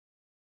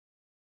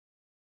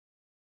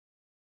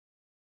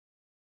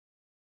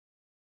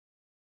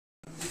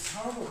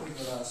horrible being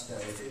the last day.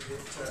 It's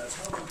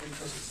horrible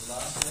because it's the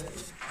last day,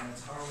 and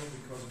it's horrible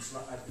because it's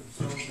like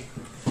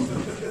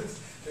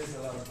there's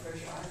a lot of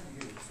pressure. I have to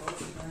give it close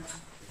now.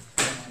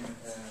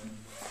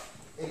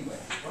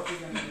 Anyway, what we're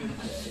going to do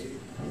today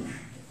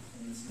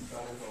in this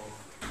methodical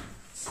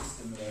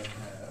system that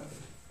I have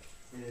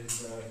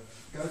is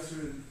go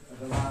through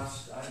the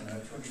last, I don't know,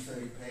 20,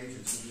 30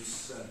 pages of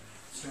this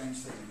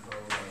strange thing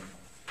called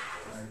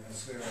a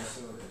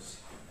spherosaurus.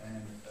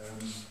 And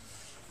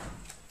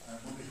I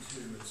wanted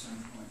to at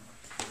some point.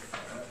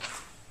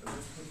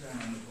 Let's put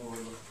down on the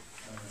board.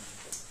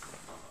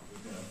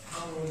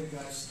 How are all you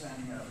guys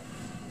standing up?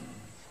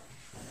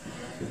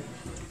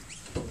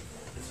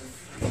 There's a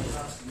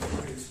fast and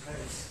furious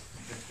pace.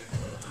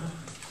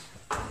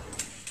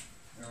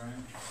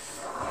 Alright.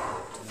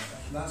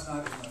 Last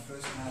night was my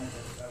first night,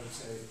 I would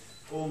say,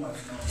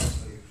 almost not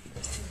asleep.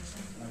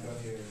 And I got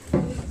here, I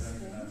don't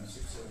even know,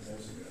 6-7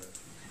 days ago.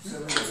 So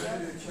we're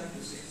going to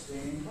chapter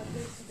 16,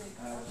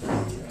 to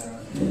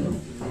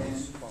the end.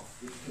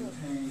 It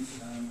contains,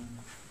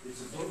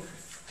 it's a book,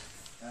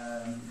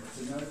 it's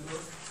a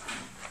notebook,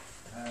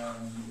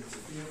 it's a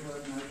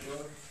fieldwork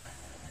notebook,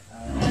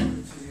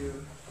 given to you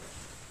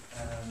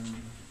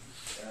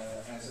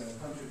as a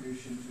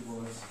contribution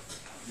towards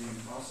the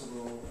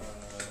possible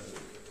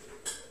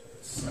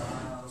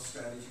style,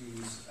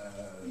 strategies,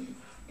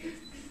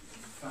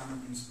 fun,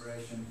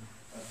 inspiration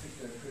of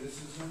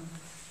Fictocriticism.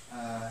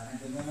 And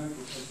the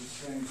notebook has a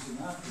strange thing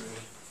after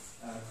it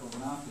called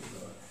an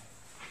afterthought.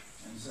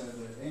 And so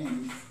the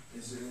end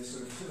is there's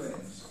sort of two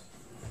ends.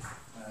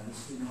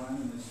 There's thing 1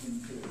 and there's thing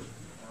 2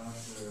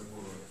 after a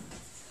board.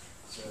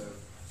 So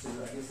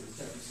I guess it's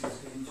chapter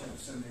 16,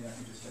 chapter 17, I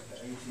think it's chapter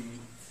 18,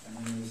 and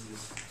then there's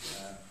this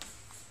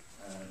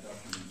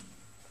document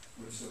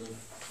which sort of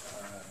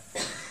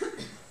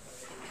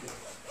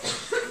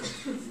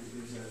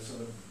is a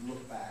sort of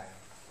look back.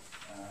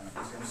 I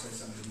was going to say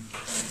something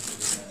fancy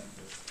with that,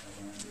 but I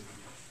won't do.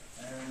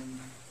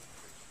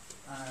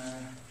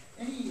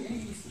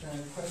 Any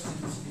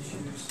questions,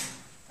 issues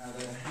that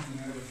are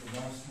hanging over from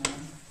last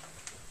time?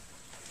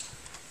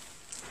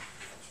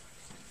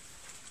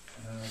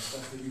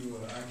 Stuff that you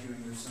were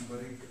arguing with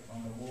somebody on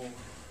the walk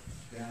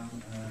down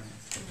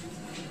to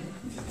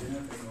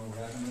dinner, being all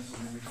ravenous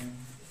and everything?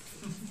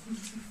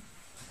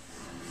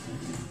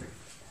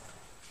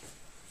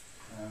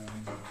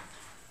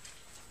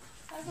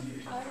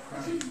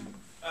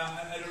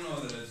 I don't know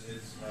that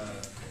it's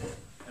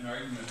an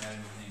argument I had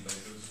anything, but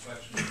it was a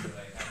question that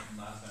I had from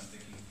last time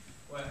thinking,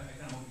 well, I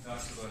kind of hope he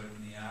talks about it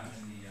in the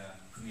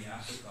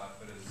afterthought,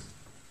 but it's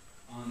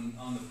on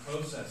the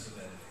process of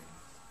editing.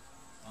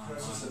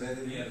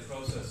 Yeah, the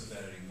process of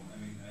editing. I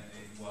mean,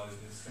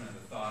 it's kind of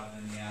the thought,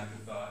 and then the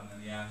afterthought, and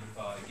then the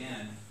afterthought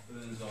again, but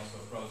then there's also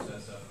a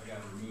process of, I got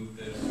to remove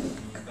this,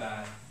 remove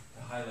that,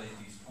 to highlight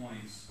these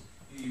points.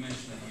 You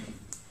mentioned that you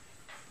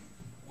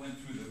went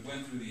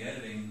through the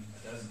editing a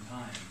dozen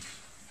times.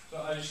 So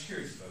I was just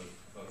curious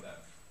about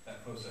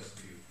that process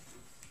for you.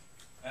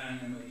 And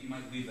you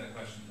might leave that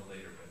question till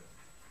later, but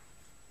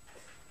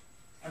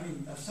I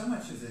mean, so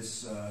much of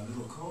this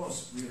little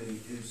course really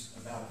is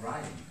about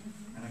writing,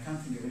 and I can't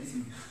think of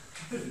anything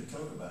to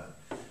talk about.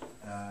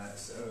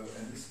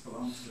 And this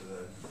belongs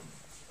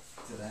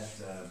to that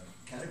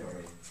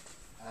category.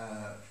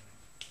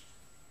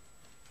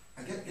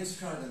 I guess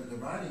the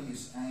writing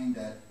is aimed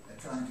at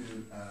trying to,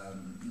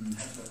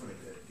 how should I put it,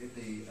 get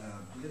the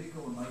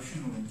political,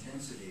 emotional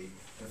intensity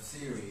of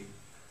theory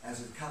as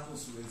it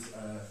couples with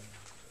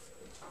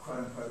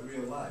quote-unquote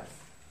real life.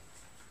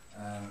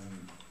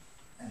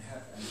 And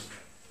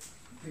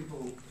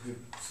people who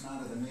are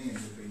smarter than me and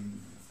who've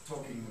been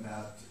talking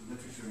about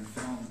literature and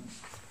film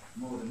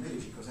more than me,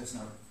 because that's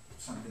not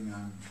something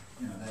I'm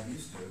that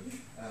used to,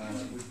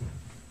 would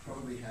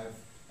probably have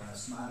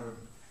smarter,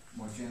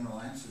 more general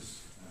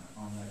answers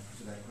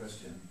to that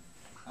question.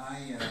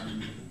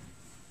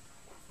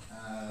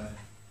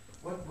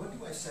 What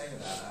do I say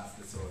about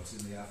afterthoughts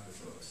in the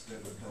afterthoughts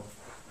that would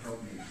help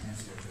me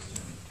answer your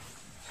question?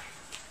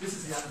 This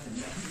is the other thing.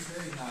 I think it's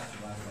very hard to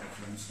write about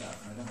your own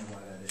stuff, and I don't know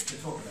why that is. To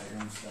talk about your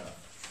own stuff,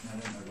 and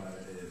I don't know why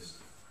that is.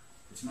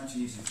 It's much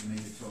easier for me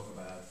to talk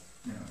about,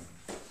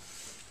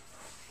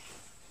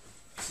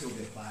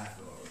 Sylvia Plath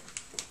or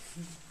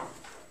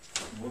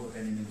Walter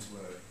Benjamin's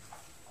work.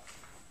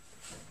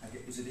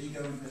 Is it ego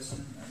in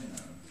person? I don't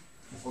know.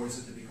 Or is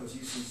it because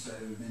you see so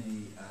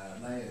many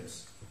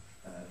layers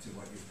to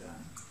what you've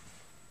done?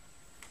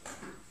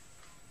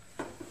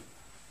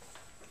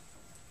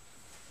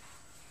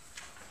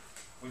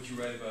 what you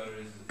write about it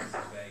is as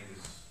vague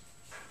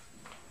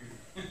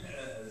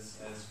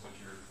as what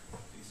you're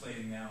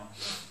explaining now.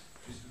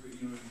 Just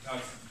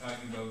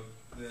talking about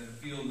the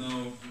field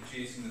note,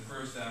 chasing the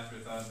first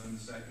afterthought, then the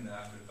second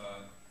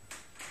afterthought,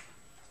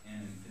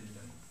 and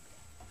infinitum.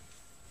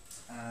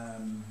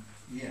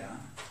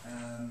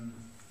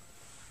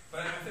 But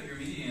I thought your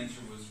immediate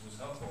answer was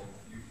helpful.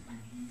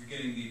 You're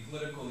getting the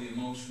political, the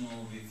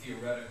emotional, the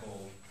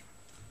theoretical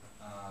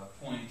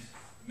point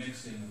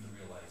mixing with the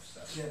real life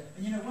stuff. Yeah,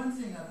 and you know, one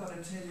thing I've got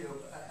to tell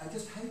you, I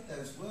just hate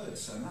those words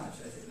so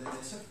much. I think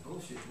they're such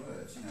bullshit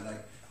words. You know,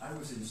 like I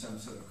was in some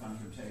sort of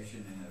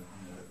confrontation in a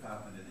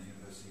department in a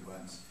university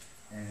once,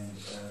 and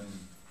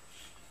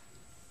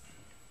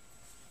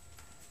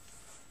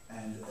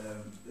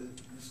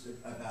this was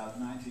about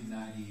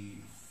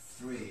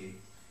 1993,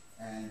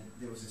 and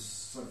there was this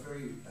sort of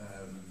very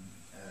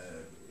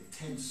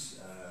tense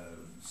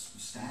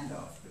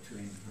standoff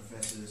between the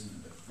professors,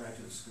 and the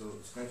graduate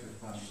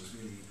department was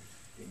really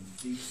in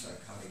deep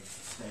psychotic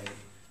state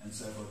and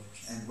so forth.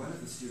 And one of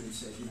the students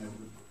said, you know,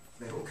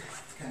 they all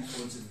came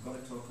forward and said, we've got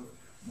to talk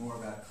more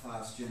about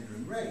class, gender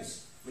and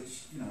race,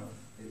 which, you know,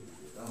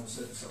 on the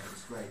surface of it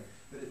is great.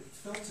 But it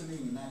felt to me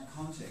in that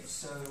context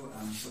so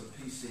sort of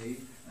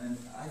PC, and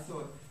I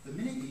thought the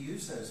minute you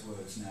use those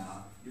words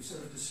now, you've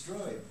sort of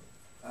destroyed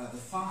the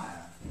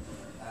fire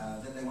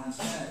that they once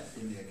had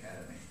in the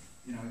academy.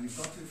 You know, you've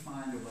got to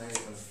find a way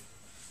of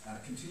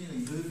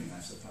continually moving,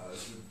 I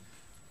suppose,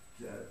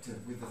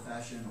 with the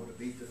fashion, or to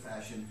beat the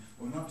fashion,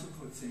 or not to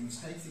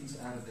take things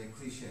out of their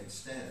cliched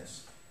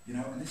status. You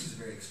know, and this is a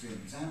very extreme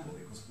example,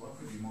 because what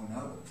could be more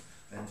noble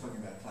than talking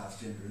about class,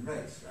 gender and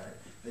race, right?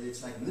 But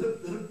it's like,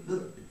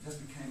 it just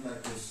became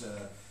like this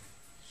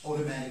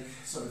automatic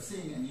sort of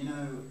thing, and you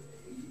know,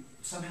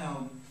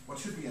 somehow what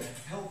should be a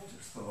helped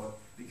thought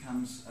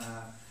becomes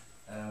a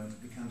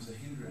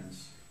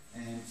hindrance.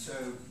 And so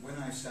when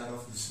I start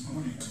off this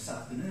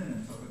afternoon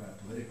and talk about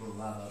political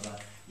blah blah blah,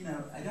 you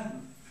know,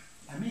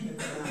 I mean it,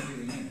 but I don't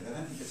really mean it. I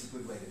don't think that's a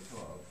good way to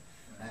talk.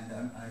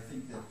 And I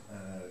think that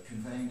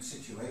conveying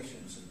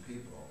situations and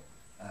people,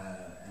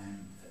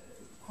 and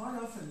quite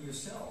often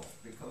yourself,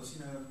 because,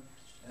 you know,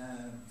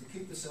 to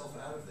keep the self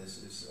out of this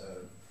is,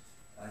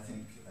 I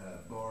think,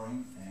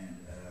 boring and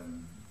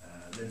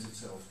lends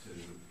itself to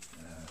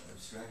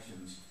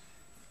abstractions.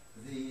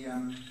 The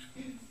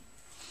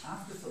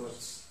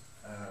afterthoughts,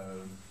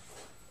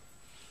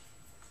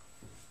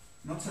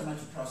 not so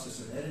much a process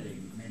of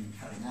editing, meaning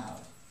cutting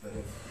out, but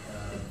of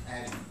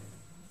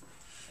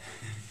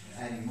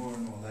adding more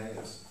and more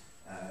layers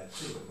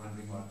to it,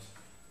 wondering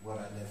what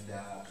I left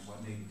out,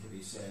 what needed to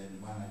be said,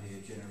 and one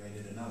idea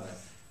generated another.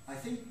 I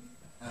think,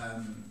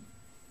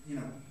 you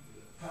know,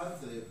 part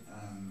of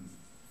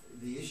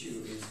the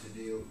issue is to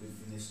deal with,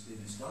 in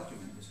this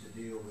document, is to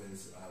deal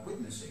with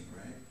witnessing,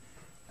 right?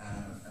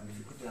 And if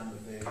you put down the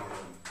very,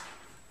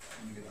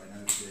 let me get my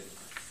notes here.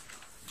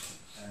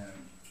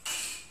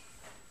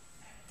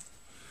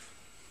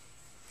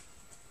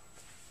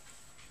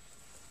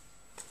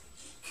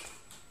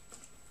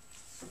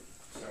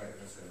 Sorry, I've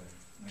got to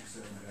make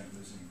certain I don't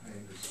lose any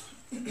papers.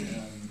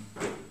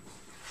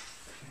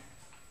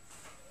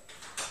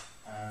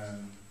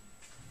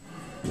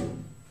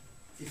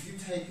 If you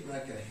take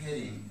like a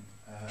heading,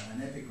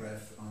 an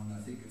epigraph on, I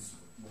think it's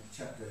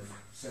chapter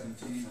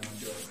 17, I'm not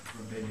sure,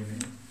 from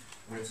Benjamin,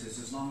 where it says,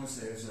 as long as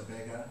there's a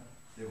beggar,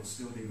 there will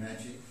still be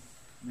magic.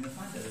 I mean, I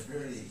find that a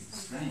very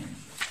strange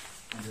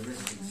and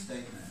arresting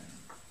statement.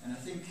 And I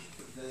think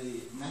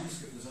the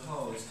manuscript as a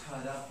whole is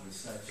tied up with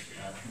such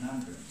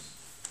conundrums.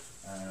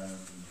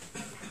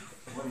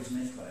 What is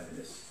meant by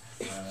this?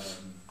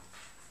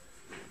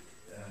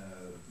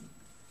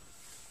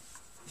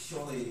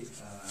 Surely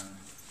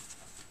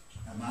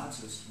a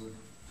Marxist would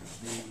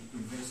be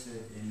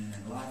invested in an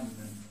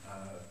enlightenment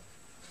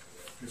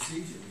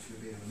procedure which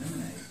would be to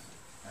eliminate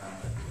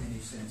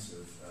any sense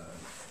of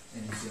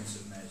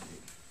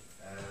magic.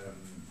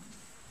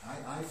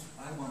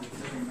 I wanted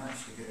very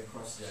much to get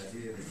across the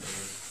idea that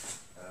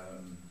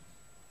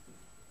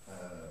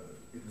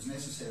it was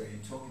necessary in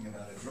talking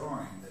about a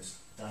drawing that's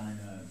done in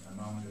a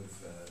moment of,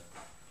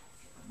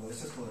 well,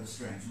 let's just call it a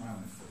strange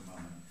moment for the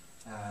moment,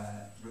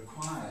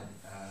 required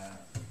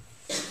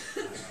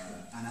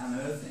an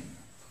unearthing,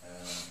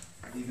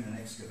 even an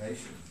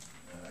excavation,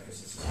 I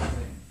guess it's the same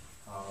thing,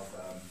 of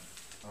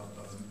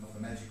the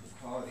magical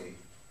quality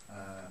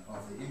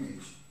of the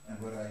image, and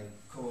what I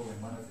call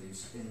in one of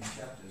these end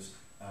chapters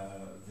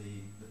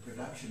the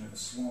production of a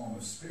swarm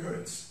of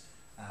spirits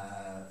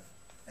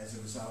as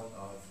a result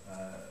of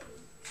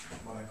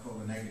what I call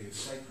the negative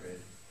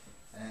sacred.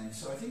 And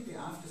so I think the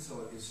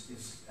afterthought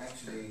is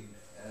actually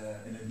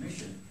an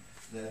admission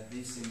that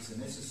these things are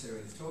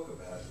necessary to talk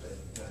about, but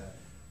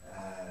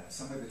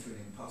somewhere between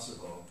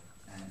impossible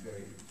and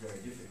very, very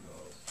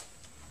difficult.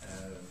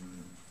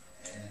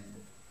 And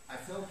I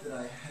felt that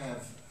I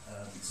have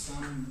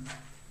some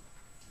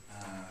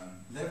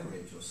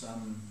leverage or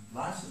some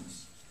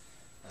license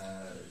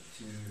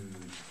to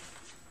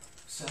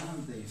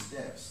sound these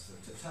depths,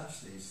 to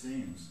touch these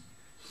themes,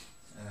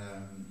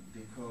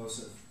 because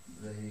of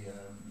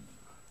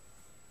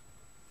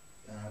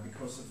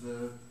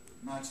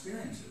my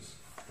experiences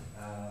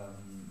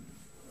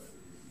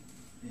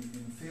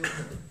in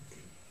fieldwork.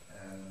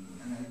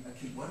 And I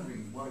keep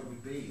wondering what it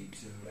would be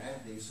to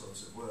add these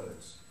sorts of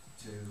words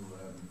to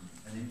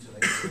an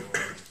intellectual,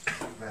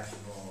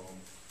 rational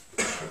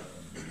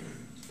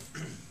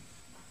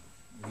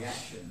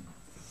reaction.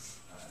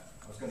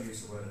 I was going to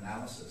use the word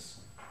analysis,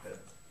 but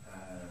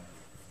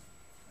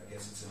I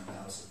guess it's an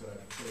analysis, but I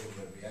prefer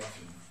the word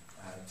reaction.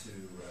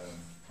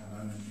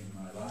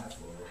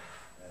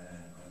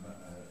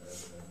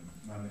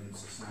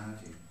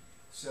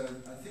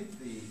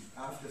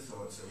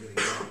 thoughts are really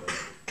good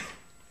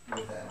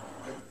with that.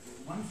 But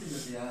one thing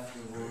that the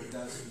afterword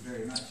does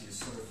very much is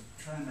sort of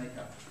try and make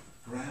up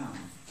ground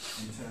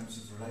in terms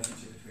of the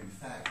relationship between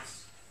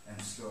facts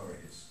and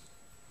stories.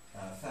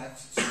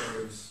 Facts,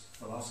 stories,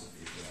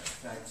 philosophy, if you like.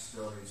 Facts,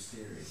 stories,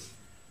 theory.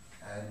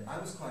 And I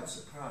was quite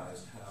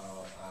surprised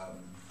how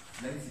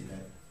lengthy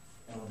that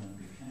element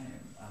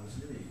became. I was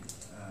really,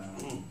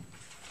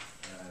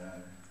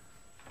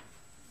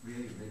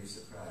 really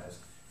surprised.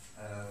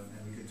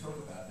 And we could talk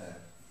about that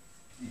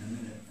in a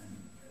minute, and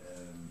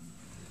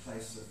the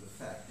place of the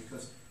fact,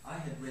 because I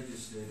had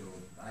registered,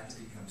 or I had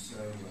become so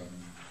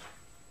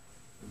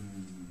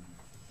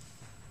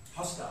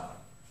hostile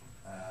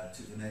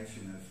to the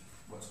notion of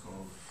what's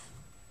called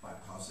by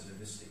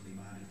positivistically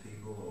minded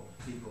people, or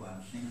people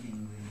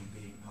unthinkingly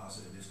being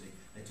positivistic.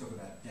 They talk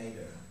about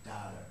data.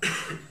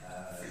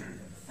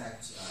 The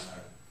facts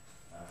are,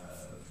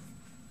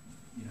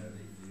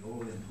 the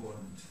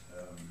all-important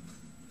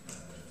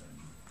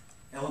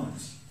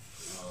elements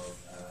of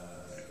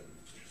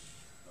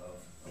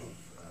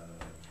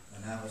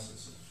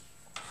analysis,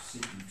 of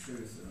seeking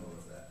truth, and all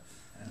of that.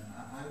 And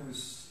I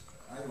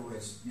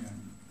always,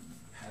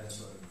 had a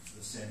sort of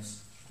the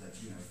sense that,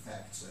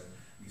 facts are,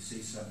 you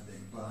see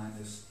something,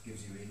 blindness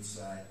gives you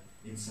insight,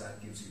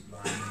 insight gives you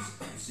blindness,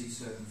 you see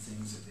certain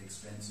things at the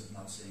expense of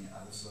not seeing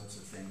other sorts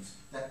of things,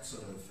 that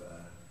sort of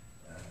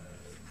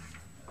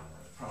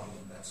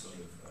problem, that sort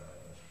of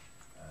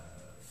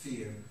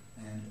fear,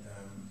 and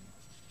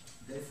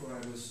therefore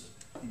I was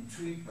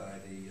intrigued by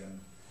the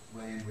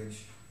way in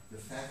which the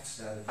facts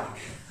started to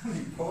become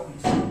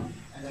important to me.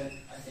 And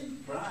I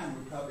think Brian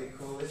would probably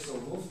call this, or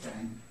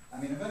Wolfgang. I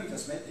mean, I've only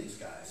just met these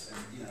guys,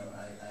 and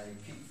I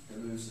keep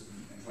Deleuze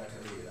and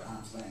Guattari at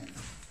arm's length.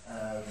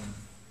 I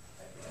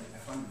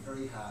find it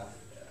very hard.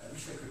 I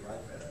wish I could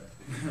write better.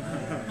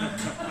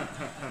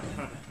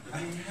 I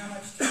mean, how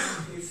much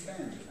time do you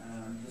spend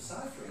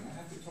deciphering? I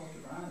have to talk to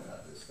Brian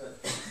about this, but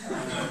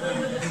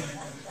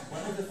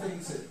one of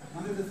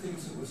the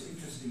things that was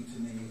interesting to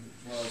me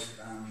was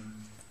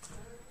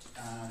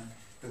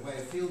the way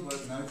a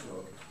fieldwork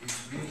notebook is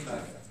really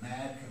like a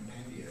mad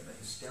compendium, a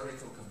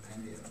hysterical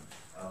compendium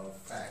of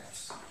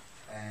facts.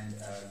 And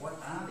what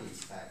are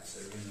these facts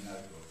that are in the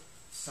notebook?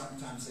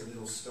 Sometimes they're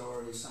little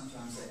stories,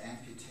 sometimes they're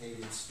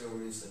amputated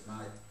stories that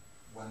might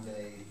one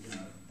day,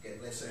 get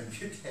less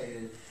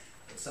amputated,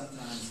 but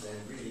sometimes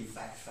they're really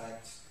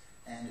facts.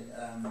 And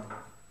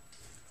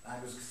I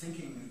was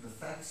thinking the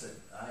facts that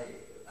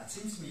it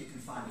seems to me you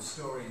can find a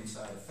story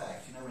inside a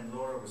fact. When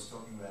Laura was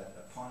talking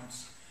about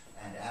points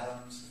and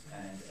atoms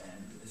and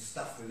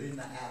stuff within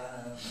the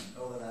atom and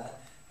all of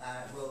that,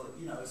 I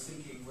was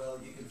thinking,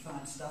 you can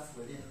find stuff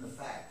within the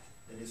fact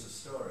that is a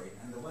story.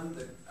 And the one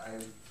that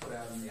I put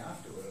out in the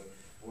afterword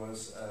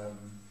was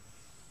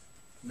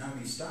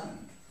Naomi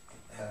Stone,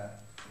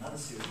 another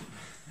student.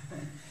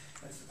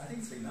 I think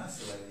it's been nice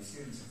the way these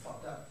students have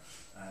popped up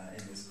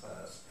in this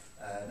class.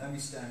 Naomi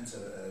Stone's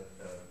a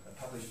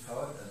published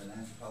poet and an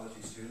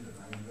anthropology student at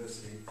my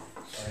university,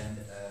 and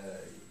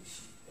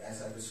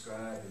as I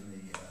described in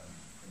the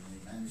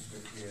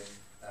manuscript here,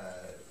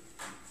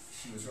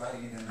 she was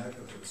writing in her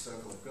notebook with a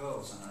circle of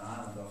girls on an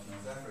island off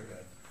North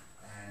Africa,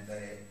 and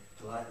they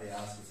politely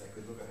asked if they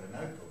could look at her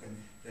notebook. And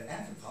the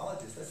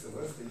anthropologist, that's the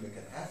worst thing that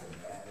can happen,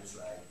 man. It's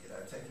like,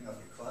 taking off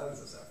your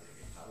clothes or something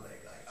in public,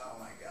 like, oh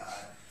my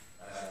God,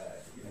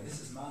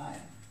 this is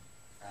mine.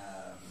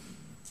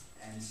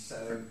 And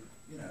so,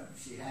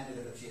 she had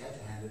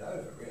to hand it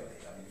over, really.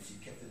 I mean, if she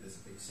kept it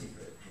as a big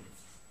secret,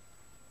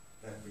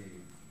 that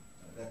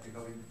would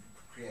probably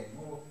create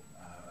more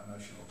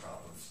emotional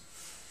problems.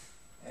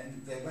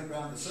 And they went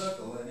round the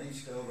circle, and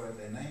each girl wrote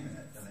their name in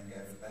it, and then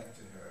gave it back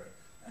to her.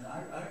 And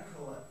I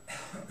call it,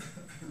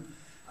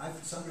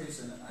 for some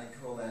reason, I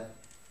call that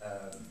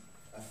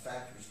a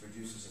fact which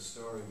produces a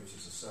story, which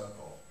is a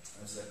circle.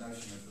 And it's that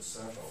notion of the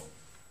circle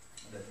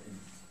that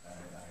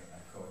I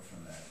caught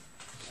from that.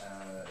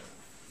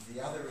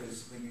 The other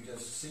is when you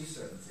just see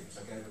certain things.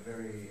 I gave a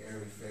very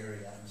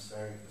airy-fairy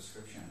atmospheric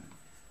description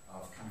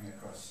of coming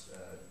across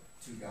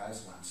two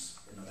guys once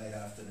in the late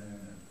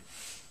afternoon and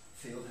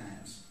field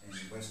hands in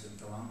Western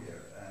Colombia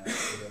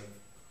with a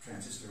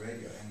transistor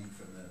radio hanging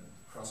from the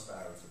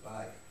crossbar of the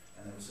bike,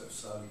 and they were sort of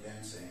slowly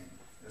dancing.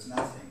 There was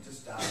nothing,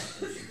 just dark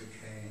and sugar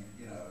cane,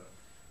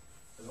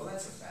 Well,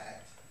 that's a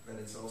fact, but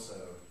it's also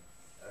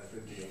a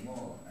good deal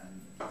more.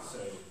 And so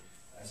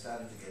I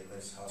started to get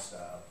less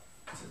hostile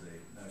to the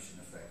notion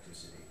of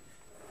facticity.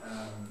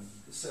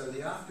 So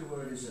the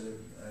afterword is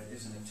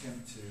an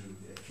attempt to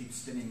keep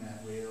spinning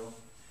that wheel,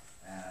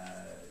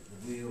 the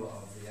wheel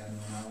of the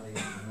abnormality,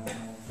 the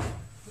normal,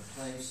 the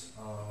place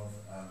of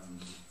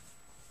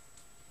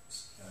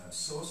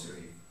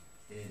sorcery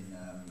in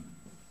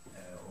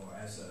or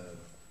as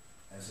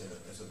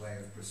a way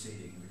of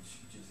proceeding, which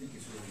I think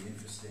is really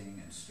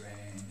interesting and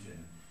strange,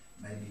 and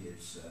maybe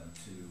it's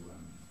too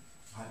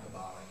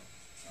hyperbolic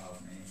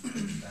of me.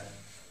 But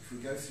if we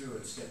go through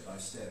it step by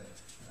step,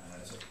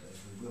 as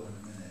we will in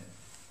a minute,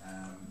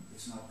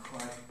 it's not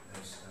quite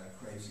as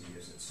crazy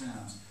as it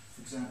sounds.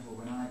 For example,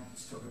 when I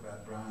was talk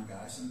about Brian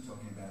Geisen,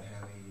 talking about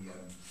how he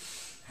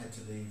had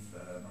to leave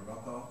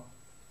Morocco,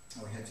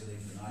 or he had to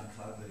leave the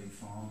nightclub that he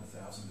formed,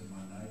 1001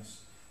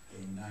 Nights,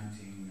 in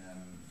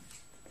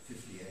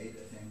 1958,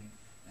 I think,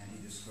 and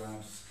he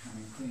describes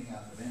cleaning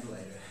out the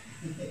ventilator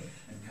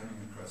and coming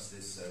across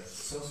this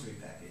sorcery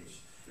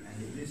package, and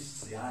he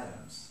lists the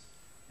items.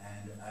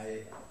 And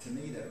to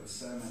me, that was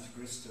so much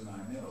grist to my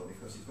mill,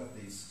 because you've got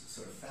these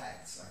sort of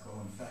facts. I call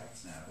them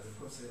facts now, but of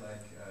course they're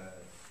like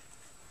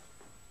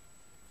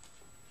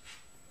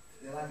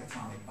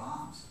atomic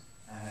bombs.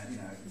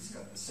 It's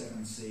got the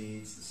 7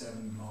 seeds, the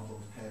 7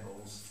 mobile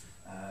pebbles,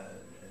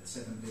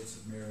 7 bits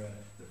of mirror,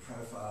 the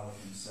profile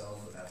of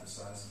himself about the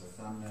size of a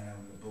thumbnail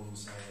and the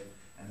bull's head,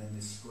 and then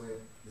this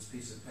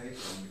piece of paper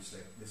on which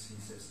he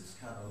says this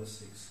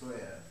Kabbalistic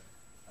square,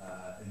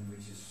 in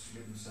which is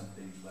written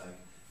something like,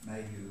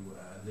 may you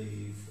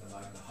leave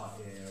like the hot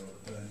air or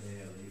the burnt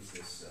air leaves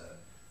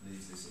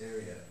this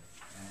area.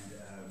 And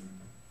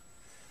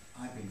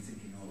I've been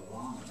thinking all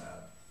along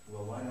about,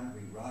 well, why don't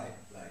we write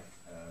like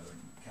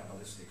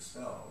Kabbalistic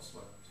spells?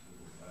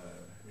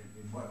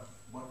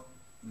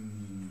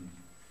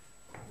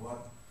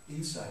 What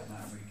insight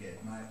might we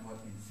get? What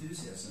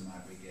enthusiasm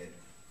might we get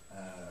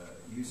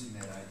using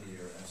that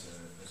idea as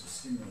a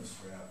stimulus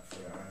for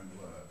our own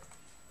work,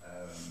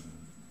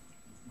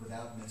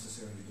 without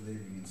necessarily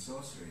believing in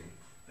sorcery,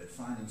 but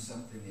finding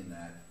something in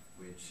that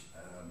which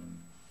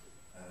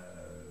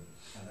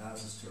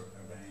allows us to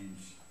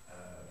arrange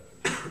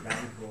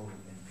radical,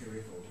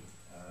 empirical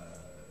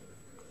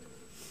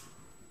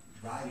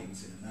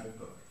writings in a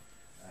notebook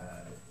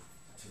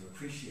to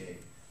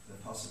appreciate the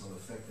possible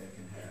effect they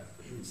can have,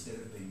 instead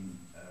of being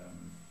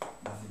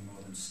nothing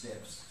more than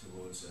steps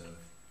towards a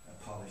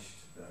polished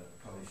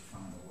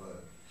final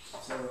work.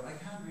 So I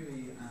can't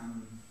really.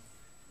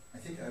 I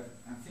think I'm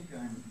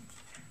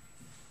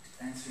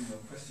answering your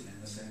question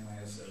in the same way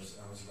as I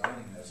was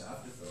writing those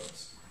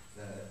afterthoughts.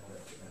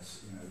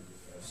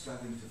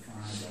 Struggling to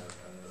find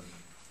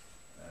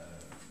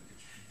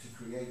to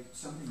create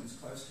something that's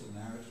close to a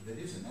narrative, that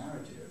is a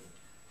narrative,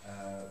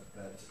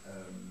 but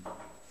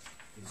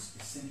is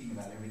thinking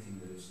about everything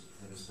that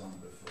has gone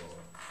before.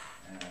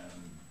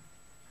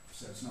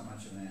 So it's not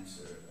much an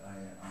answer.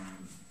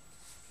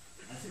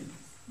 I think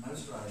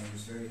most writing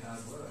is very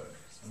hard work.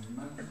 I mean,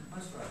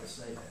 most writers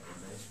say that,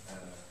 that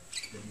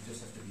you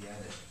just have to be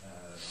at it,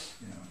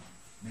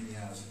 many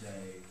hours a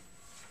day,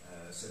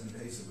 7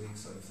 days a week,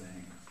 sort of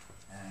thing,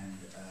 and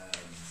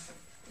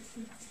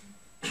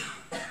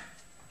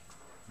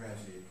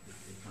gradually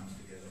it comes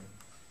together.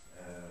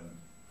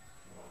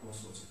 All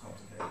sorts of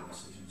complicated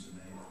decisions are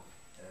made,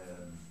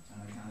 and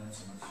I can't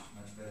answer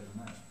much better than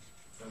that.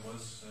 That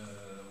was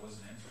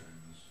an answer.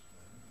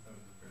 That was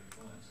a pretty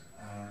cool answer.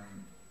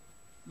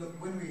 Look,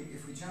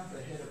 if we jump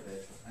ahead a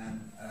bit,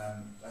 and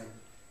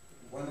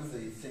one of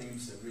the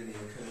themes that really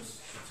occurs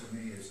to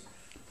me is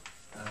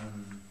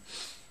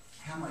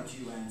how might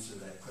you answer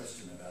that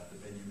question about the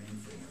Benjamin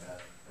thing,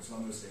 about as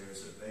long as there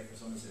is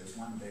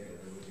one beggar,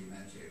 there will be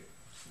magic,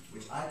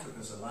 which I took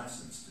as a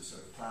license to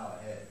sort of plow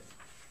ahead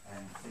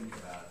and think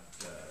about.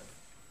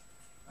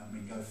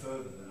 Go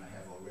further than I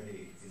have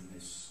already in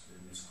this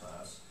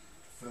class,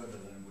 further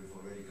than we've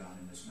already gone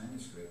in this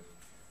manuscript.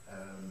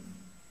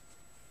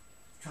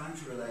 Trying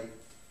to relate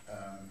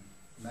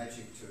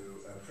magic to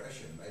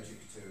oppression,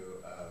 magic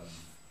to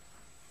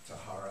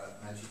horror,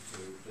 magic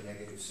to the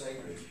negative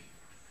sacred.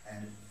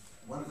 And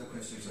one of the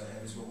questions I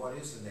have is, well, what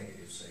is the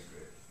negative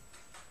sacred?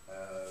 I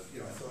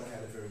thought I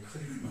had it very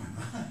clear in my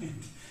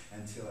mind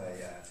until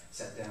I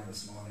sat down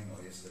this morning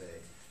or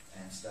yesterday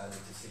and started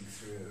to think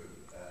through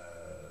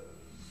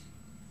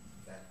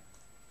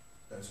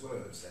those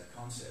words, that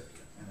concept.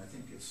 And I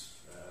think it's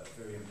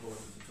very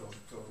important to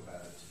talk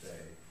about it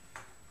today.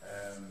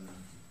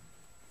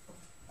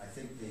 I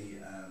think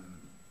the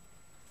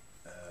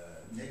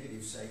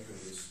negative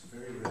sacred is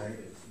very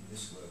related in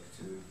this work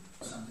to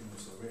something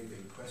that's already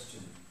been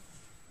questioned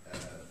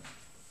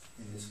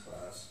in this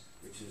class,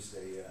 which is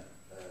the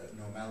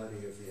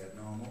normality of the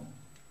abnormal.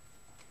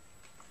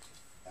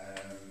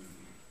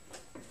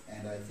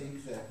 And I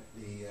think that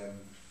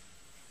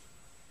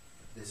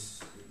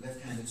this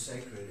left-handed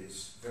sacred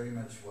is very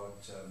much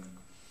what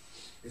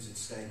is at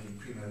stake in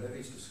Primo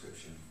Levi's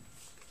description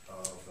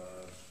of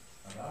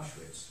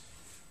Auschwitz.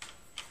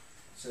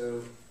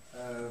 So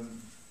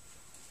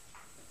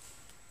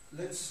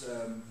let's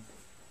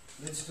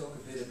talk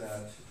a bit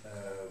about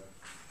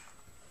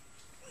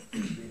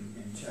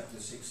in chapter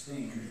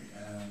 16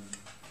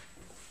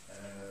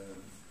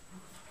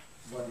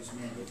 what is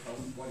meant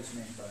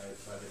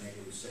by the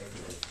negative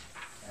sacred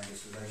and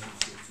its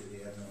relationship to the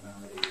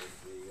abnormality of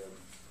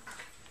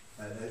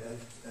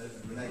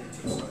related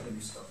to. Sorry, let me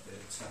stop there.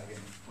 Start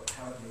again.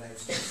 How it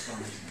relates to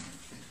astonishment.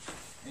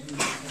 Any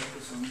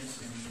focus on this?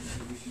 Any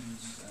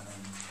intuitions?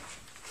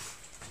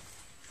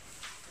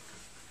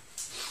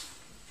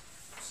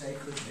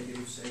 Sacred,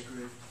 negative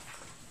sacred,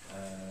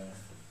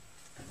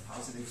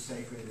 positive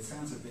sacred. It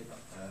sounds a bit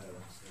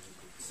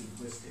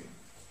simplistic.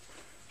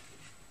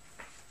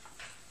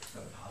 You've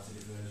got a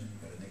positive version,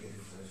 you've got a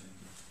negative version.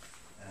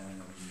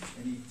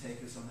 Any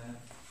ideas on that?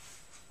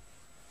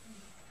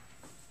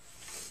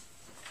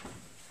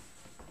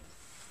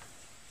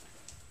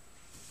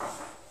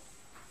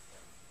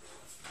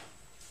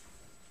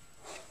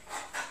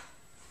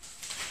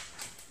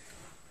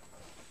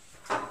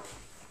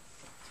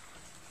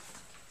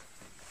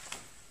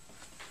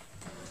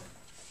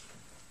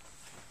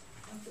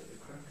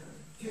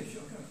 Yeah,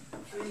 sure, go.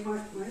 I mean,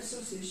 my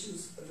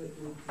associations of it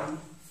would be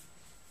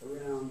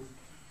around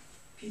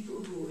people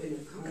who, in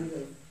a kind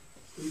of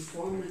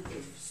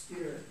reformative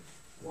spirit,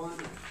 want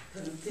to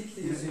kind of take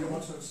things Yeah,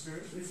 what sort of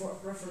spirit?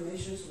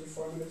 Reformations,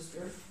 reformative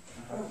spirit.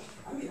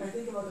 I mean, I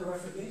think about the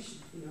Reformation,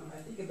 you know,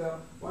 I think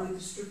about wanting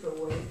to strip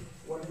away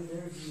what in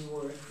their view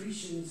were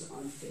accretions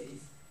on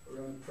faith or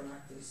on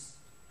practice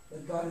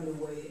that got in the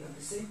way of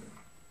the sacred.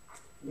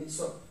 I mean,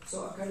 so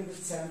a kind of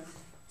attempt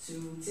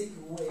to take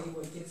away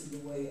what gets in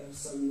the way of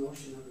some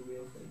notion of the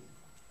real thing.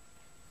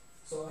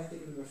 So I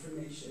think of the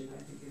Reformation,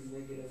 I think of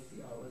negative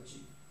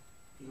theology,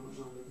 you know,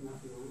 Jean-Luc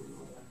Napoleon and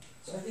all that.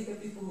 So I think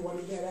of people who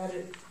want to get at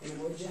it in a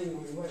more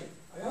genuine way.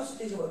 I also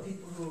think about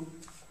people who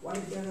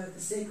want to get at the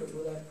sacred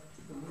without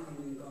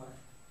believing in God.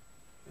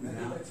 And I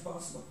think that's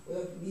possible,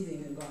 without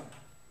believing in God.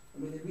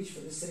 And when they reach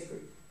for the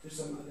sacred through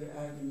some other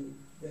avenue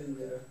than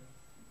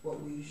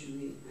what we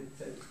usually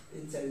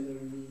intend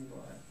or mean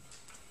by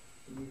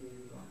believing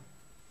in God.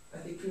 I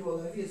think Primo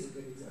Levi is a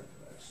good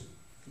example, actually.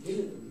 He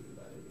didn't believe in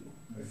God anymore,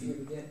 or if he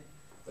ever did.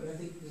 But I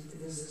think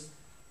there's this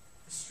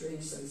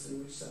strange sense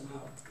in which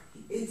somehow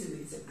he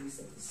intimates at least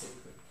of the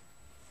sacred.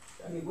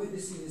 I mean,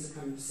 witnessing is a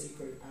kind of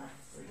sacred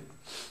act for him.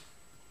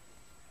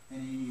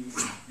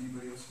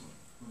 Anybody else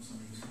want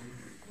something to say?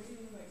 What do you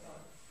mean by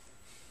God?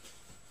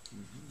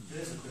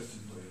 There's a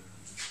question for you.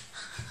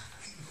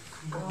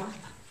 God?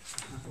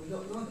 We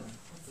don't know that.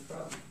 What's the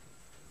problem?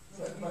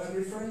 But I'm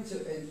referring to,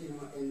 in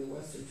the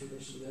Western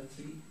tradition, there are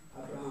three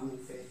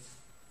Abrahamic faiths: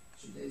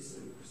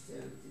 Judaism,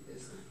 Christianity,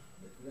 Islam.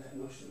 That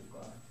notion of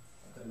God,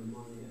 a kind of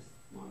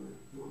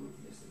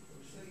monotheistic So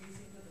notion. you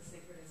think that the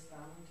sacred is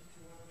bound to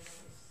one of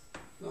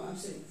those No, I'm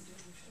saying,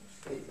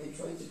 institutions? in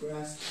trying to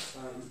grasp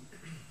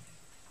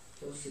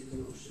Taussig's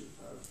notion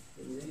of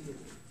the negative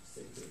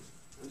sacred,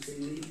 I'm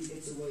saying maybe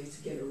it's a way to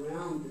get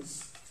around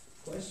this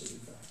question,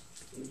 in fact,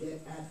 and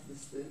get at the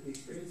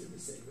experience of the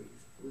sacred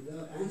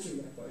without answering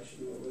that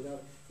question or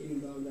without getting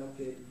bound up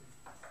in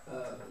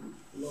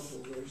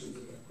local versions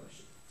of that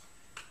question.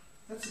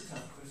 That's a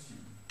tough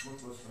question. What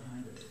was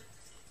behind it?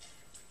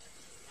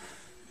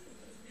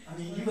 I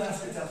mean, you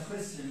asked a tough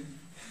question.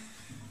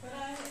 But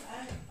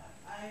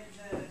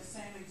the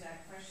same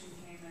exact question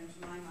came into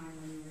my mind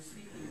when you were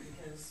speaking,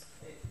 because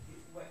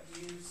what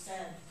you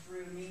said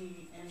threw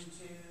me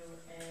into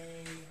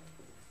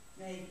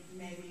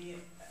maybe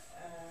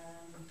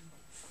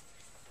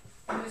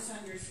a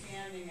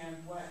misunderstanding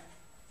of what,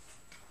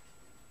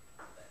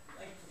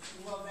 like,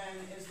 well then,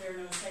 is there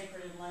no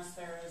sacred unless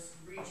there is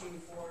reaching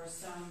for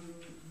some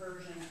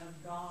version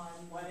of God?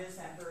 What is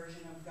that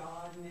version of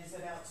God? And is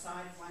it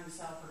outside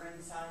oneself or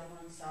inside of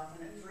oneself?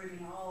 And it threw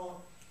me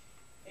all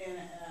in,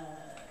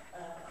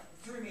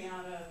 threw me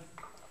out of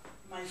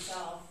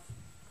myself,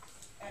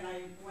 and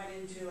I went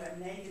into a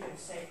negative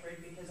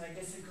sacred because I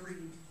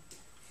disagreed,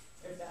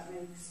 if that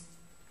makes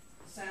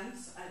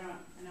sense. I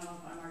don't know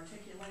if I'm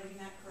articulating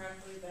that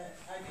correctly, but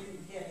I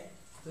didn't get it.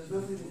 There's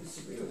nothing to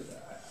disagree with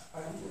that.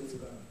 I don't believe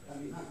about it. I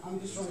mean, I'm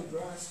just trying to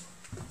grasp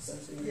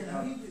something. Yeah, no,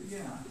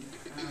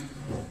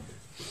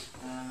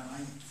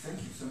 I thank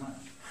you so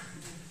much.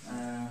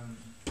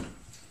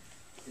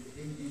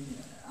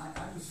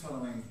 I was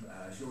following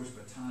Georges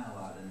Bataille a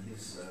lot and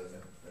his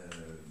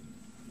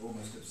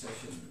almost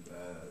obsession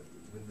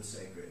with the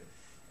sacred.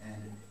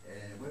 And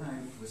when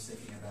I was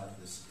thinking about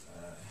this,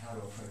 how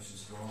to approach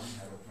this drawing,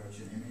 how to approach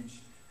an image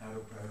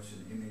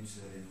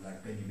that in like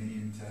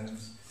Benjaminian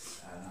terms,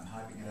 and I'm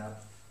hyping it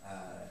up,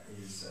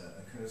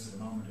 occurs at a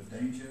moment of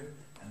danger,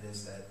 and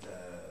there's that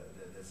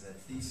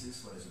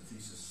thesis, what is it,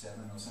 thesis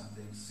 7 or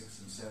something, 6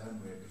 and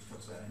 7, which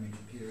talks about image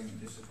appearing and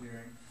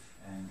disappearing,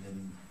 and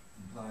then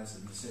implies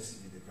the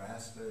necessity to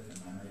grasp it,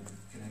 and I made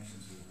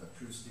connections with the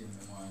Proustian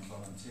memoir and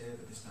volunteer,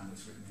 but this time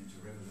it's written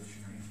into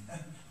revolutionary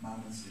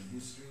moments in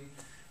history.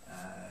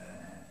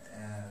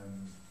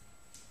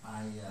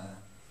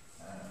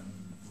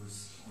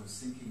 I was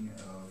thinking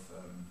of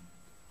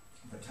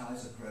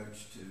Bataille's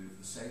approach to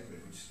the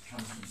sacred, which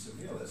comes from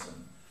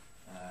surrealism,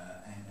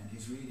 and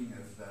his reading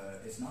of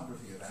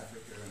ethnography of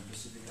Africa and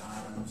Pacific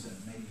Islands and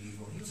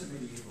medieval. He was a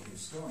medieval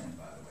historian,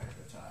 by the way,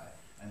 Bataille,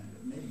 and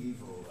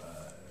medieval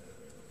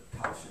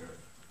culture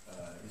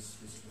is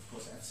of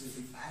course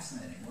absolutely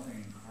fascinating. What an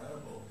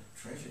incredible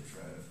treasure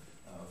trove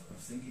of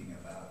thinking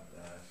about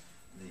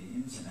the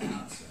ins and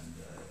outs and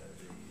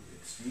the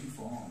extreme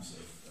forms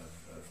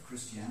of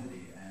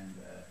Christianity and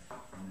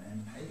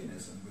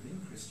paganism within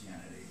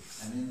Christianity.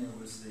 And then there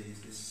was these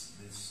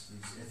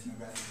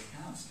ethnographic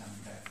accounts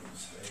coming back from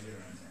Australia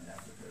and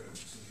Africa,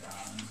 Pacific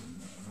Islands and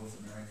North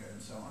America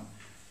and so on,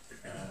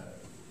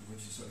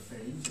 which sort of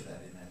fed into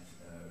that in that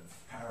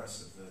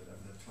Paris of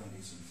the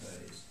 20s and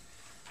 30s.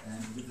 And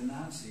with the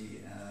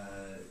Nazi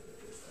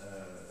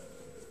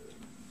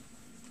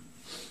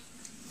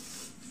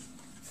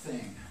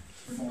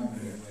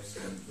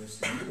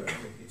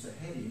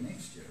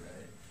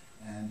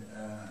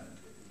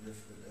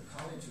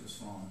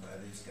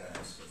these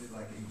guys, a bit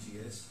like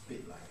EGS, a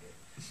bit like it.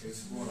 It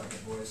was more like a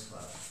boys'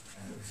 club,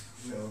 and it was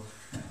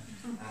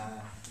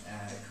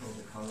called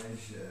the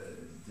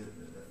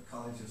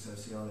College of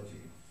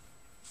Sociology,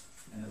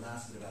 and it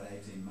lasted about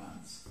 18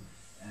 months,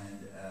 and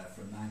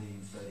from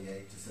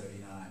 1938 to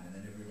 39, and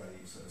then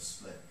everybody sort of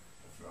split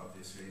for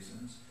obvious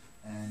reasons,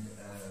 and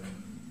a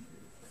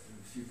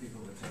few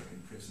people were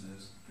taken prisoner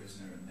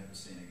and never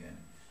seen again.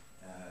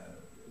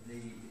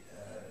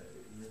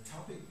 The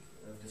topic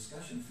of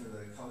discussion for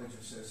the College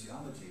of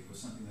Sociology was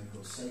something they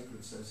called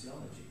sacred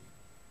sociology,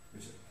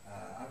 which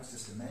I was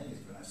just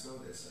amazed when I saw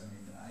this. I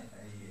mean, I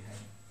had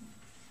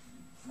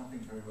not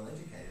been very well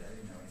educated. I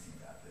didn't know anything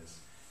about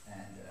this.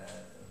 And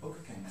a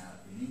book came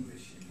out in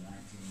English in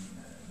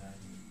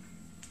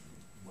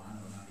 1991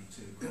 or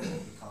 92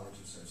 called The College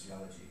of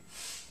Sociology.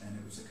 And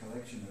it was a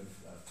collection of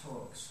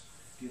talks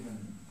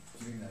given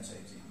during those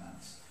 18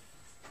 months,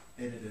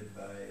 edited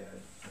by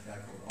a guy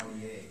called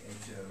Ollier,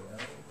 H-O-L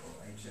or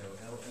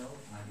H-O-L-L,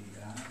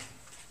 I-D-R,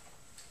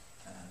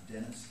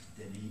 Denis,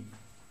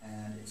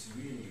 and it's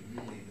really,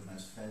 really the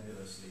most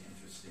fabulously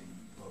interesting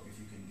book. If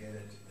you can get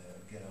it,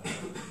 get a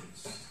hold of it.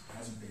 It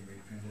hasn't been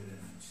reprinted,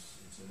 and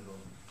it's a little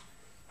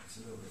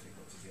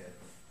difficult to get.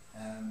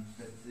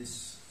 But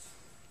this,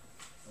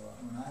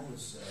 when I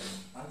was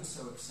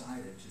so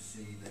excited to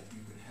see that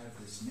you could have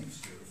this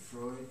mixture of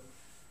Freud,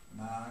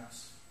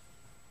 Marx,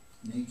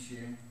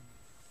 Nietzsche.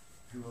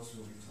 Who else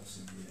will we toss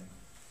in here?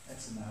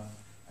 That's enough.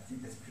 I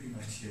think that's pretty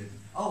much it.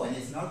 Oh, and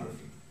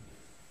ethnography.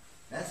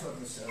 That's what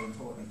was so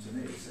important to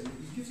me. So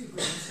it gives you a good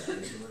insight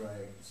into where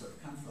I sort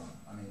of come from.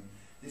 I mean,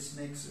 this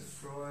mix of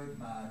Freud,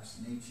 Marx,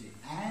 Nietzsche,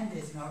 and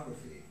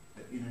ethnography,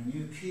 but in a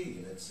new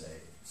key, let's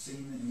say,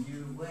 seen in a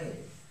new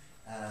way.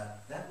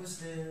 That was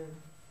their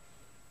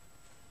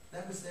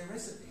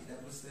recipe.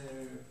 That was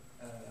their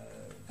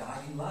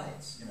guiding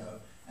lights, you know.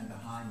 And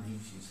behind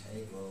Nietzsche's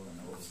Hegel and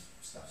all this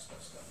stuff.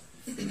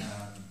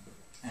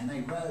 And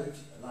they wrote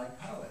like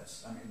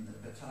poets. I mean,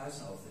 the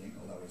Taussig thing,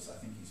 although I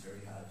think he's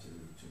very hard to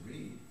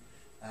read,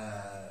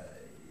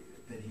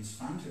 but he's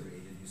fun to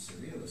read in his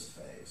surrealist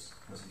phase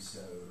because he's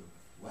so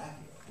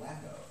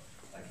wacko.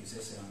 Like his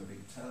essay on the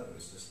Big Toe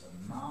is just a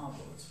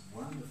marvel. It's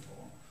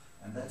wonderful,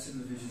 and that's in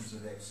the Visions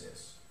of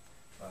Excess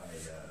by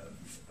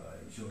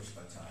Georges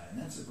Bataille,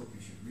 and that's a book you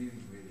should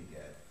really, really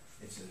get.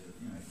 It's a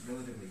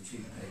relatively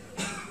cheap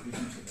paper,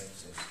 Visions of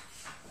Excess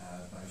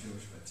by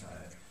Georges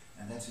Bataille.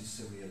 And that's his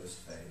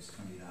surrealist phase,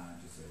 29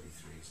 to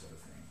 33 sort of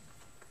thing.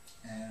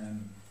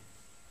 And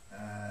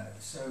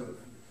so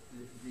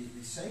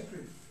the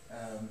sacred,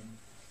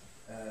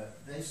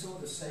 they saw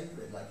the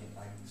sacred,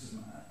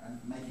 I'm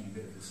making a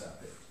bit of this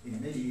up, but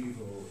in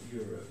medieval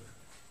Europe,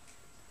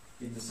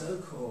 in the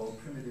so-called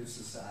primitive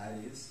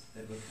societies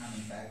that were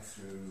coming back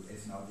through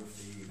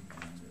ethnography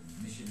and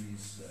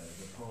missionaries'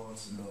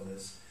 reports and all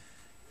this,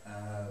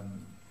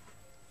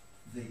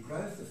 the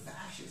growth of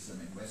fascism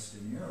in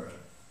Western Europe,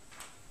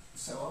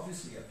 so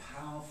obviously a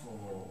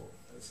powerful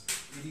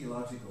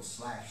ideological /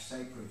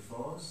 sacred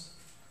force,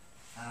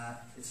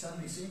 it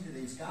suddenly seemed to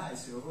these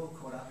guys who were all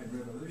caught up in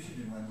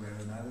revolution in one way or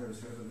another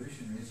as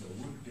revolutionaries or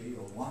would be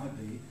or want to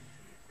be,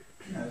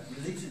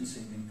 religion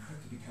seemed to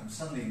become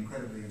suddenly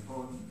incredibly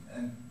important,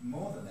 and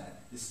more than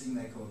that, this thing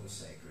they called the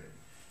sacred.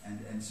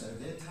 And so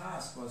their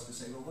task was to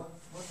say, well,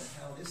 what the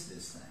hell is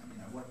this thing?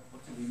 What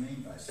do we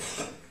mean by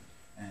sacred?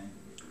 And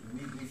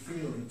we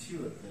feel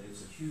intuit that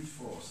it's a huge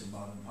force in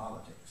modern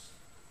politics.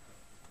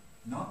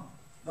 Not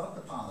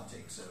the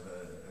politics of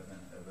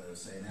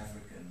say an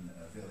African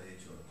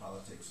village, or the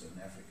politics of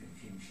an African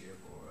kingship,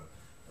 or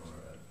a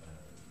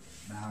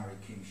Maori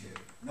kingship.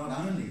 Not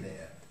only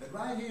there, but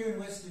right here in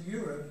Western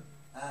Europe,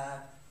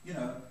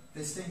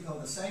 this thing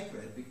called the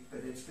sacred,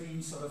 but it's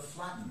been sort of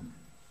flattened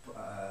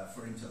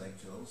for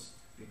intellectuals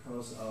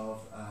because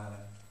of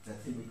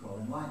that thing we call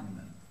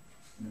enlightenment.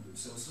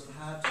 So it's sort of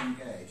hard to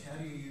engage. How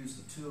do you use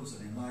the tools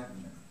of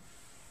enlightenment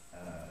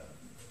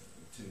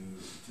to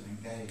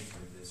engage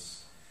with this?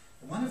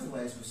 One of the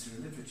ways was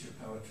through literature,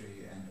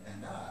 poetry,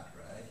 and art,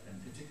 right?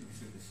 And particularly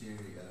through the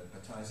theory of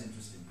Bataille's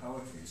interest in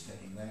poetry is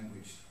taking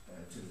language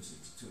to its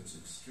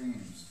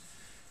extremes.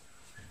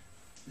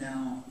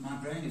 Now, my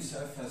brain is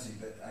so fuzzy,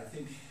 but I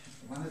think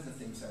one of the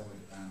things I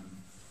would...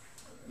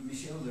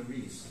 Michel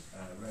Leris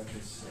wrote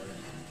this...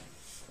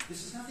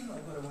 this is nothing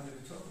like what I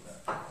wanted to talk about.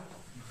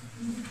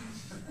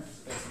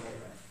 That's the way,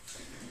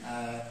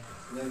 right?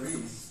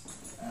 Leris...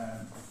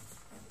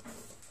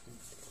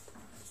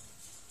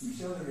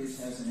 Michel Leris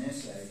has an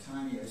essay, a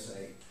tiny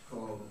essay,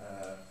 called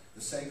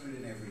The Sacred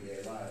in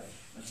Everyday Life.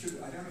 I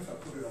don't know if I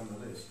put it on the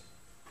list.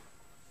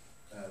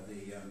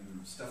 The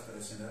stuff that I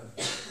sent out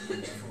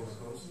before the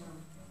course.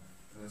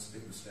 That's a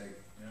big mistake.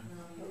 Yeah.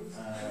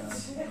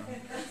 It's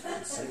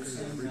in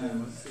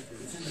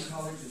the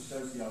College of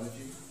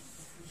Sociology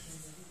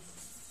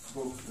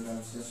book that I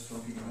was just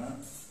talking about,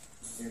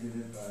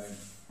 edited by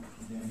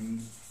Benjamin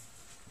and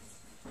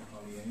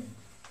Adorno.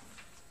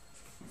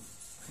 I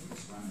think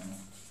it's one now.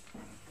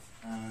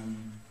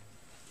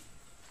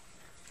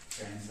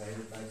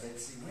 Translated by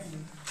Betsy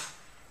Wynne.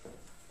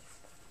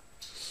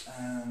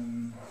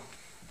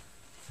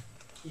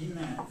 in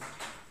that,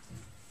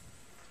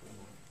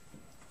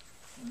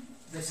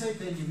 they say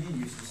Benjamin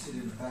used to sit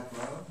in the back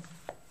row,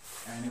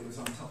 and it was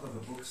on top of a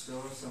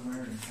bookstore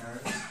somewhere in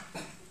Paris.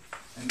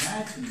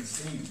 Imagine the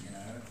scene, you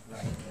know,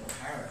 like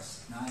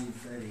Paris,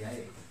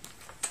 1938,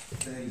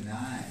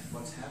 39,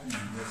 what's happening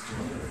in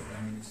Western Europe.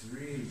 I mean, it's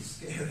really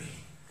scary.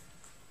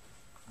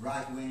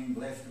 Right wing,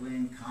 left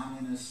wing,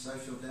 communists,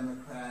 social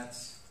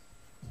democrats.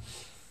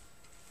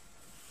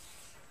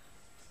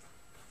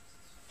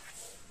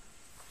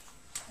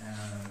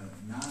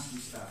 Nasty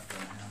stuff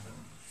going to happen.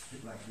 It's a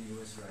bit like the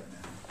US right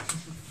now.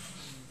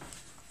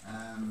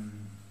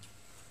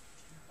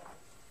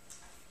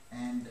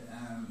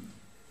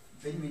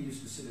 Benjamin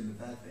used to sit in the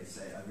back, they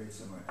say, I read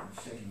somewhere, and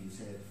shaking his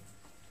head.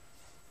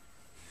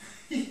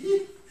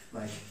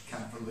 Like,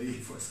 can't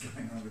believe what's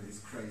going on with these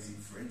crazy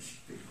French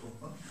people.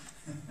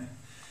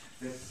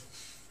 But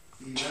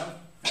he loved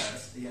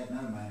Paris, he had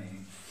no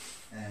money,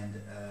 and,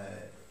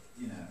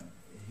 you know,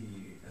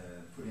 he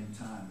put in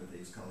time with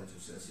these College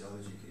of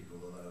Sociology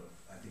people, although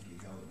I think he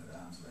held them at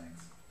arm's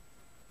length.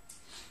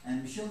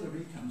 And Michel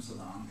Leroux comes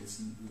along, this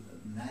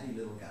natty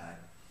little guy,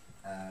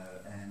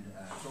 and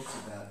talks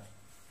about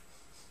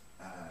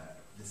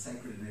the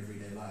sacred in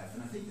everyday life.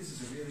 And I think this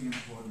is a really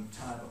important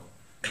title,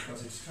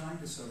 because it's trying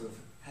to sort of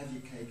have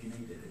your cake and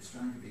eat it. It's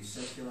trying to be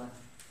secular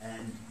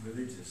and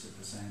religious at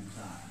the same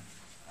time.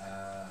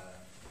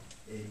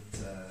 It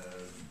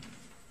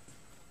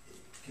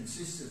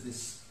consists of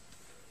this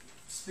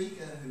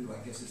speaker who I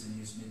guess is in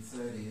his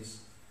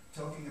mid-30s,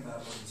 talking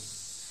about what the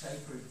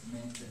sacred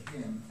meant to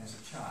him as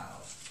a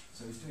child.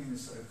 So he's doing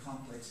this sort of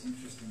complex,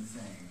 interesting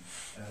thing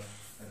of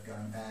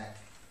going back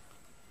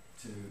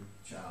to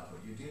childhood.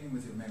 You're dealing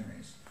with your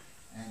memories.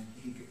 And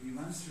he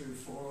runs through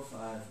 4 or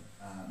 5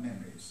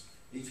 memories,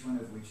 each one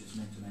of which is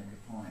meant to make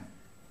a point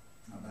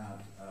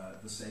about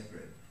the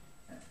sacred.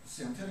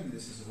 See, I'm telling you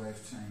this as a way of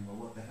saying, well,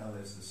 what the hell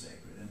is the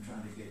sacred? And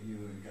trying to get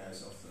you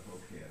guys off the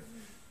hook here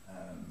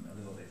a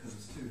little bit, because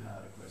it's too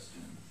hard a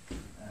question.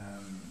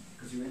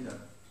 Because you end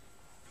up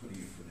putting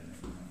your foot in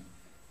it, you know.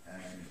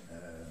 And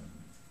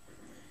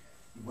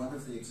one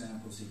of the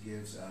examples he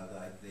gives are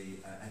like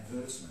the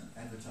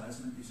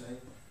advertisement, you say,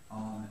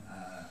 on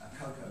a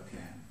cocoa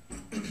can,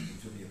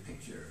 which will be a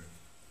picture,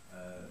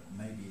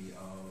 maybe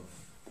of,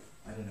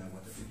 I don't know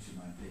what the picture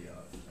might be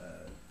of,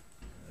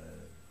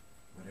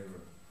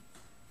 whatever.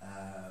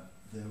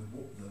 The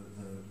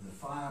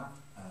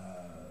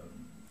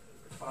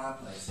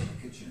fireplace in the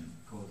kitchen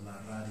called La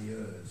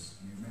Radieuse,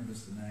 and he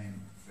remembers the name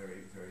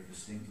very, very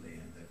distinctly,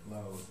 and the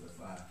glow of the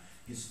fire.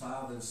 His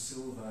father's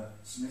silver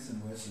Smith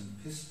 & Wesson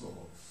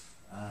pistol,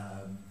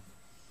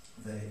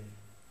 the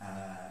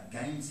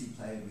games he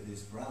played with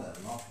his brother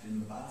locked in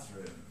the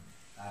bathroom,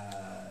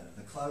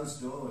 the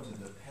closed door to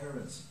the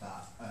parents'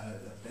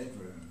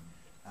 bedroom,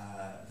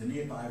 the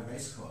nearby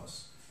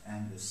racecourse,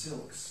 and the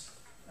silks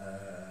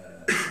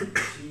and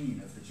the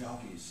sheen of the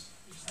jockeys'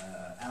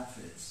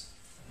 outfits.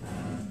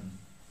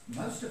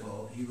 Most of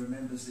all, he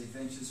remembers the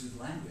adventures with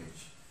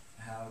language,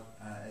 how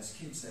as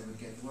kids they would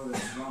get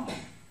words wrong.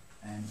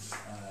 And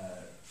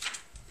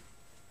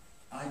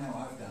I know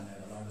I've done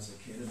that a lot as a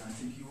kid, and I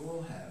think you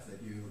all have,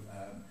 that you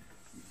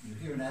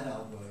hear an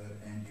adult word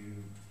and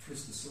you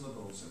twist the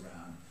syllables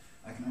around.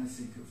 I can only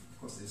think of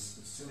course, this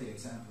silly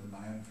example in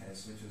my own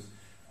case, which was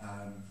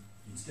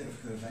instead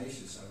of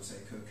curvaceous, I would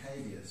say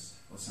curcaceous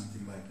or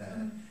something like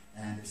that.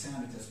 And it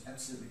sounded just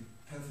absolutely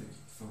perfect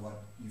for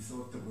what you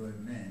thought the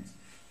word meant.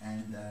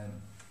 And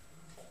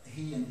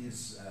he and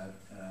his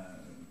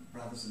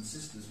brothers and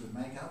sisters would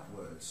make up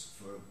words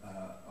for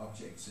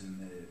objects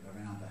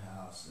around the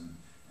house and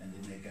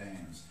in their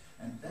games.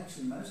 And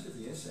actually most of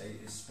the essay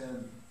is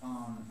spent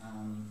on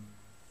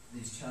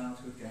these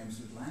childhood games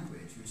with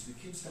language, which the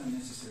kids don't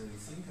necessarily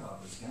think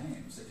of as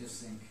games. They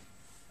just think,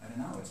 I don't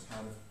know, it's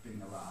part of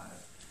being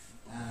alive.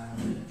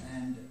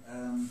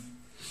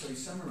 So he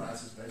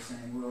summarizes by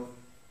saying, well,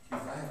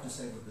 if I have to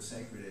say what the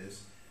sacred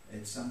is,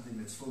 it's something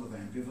that's full of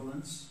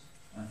ambivalence.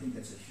 I think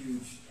that's a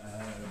huge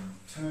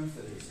term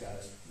for these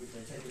guys. If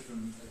they take it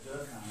from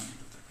Durkheim,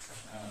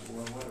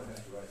 well, what do I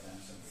have to write down?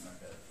 Something like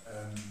that.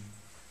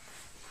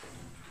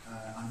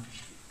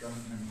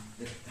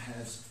 It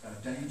has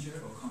danger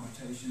or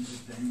connotations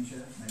of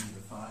danger, maybe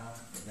the fire,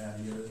 the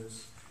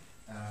barriers,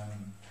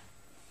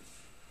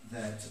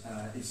 that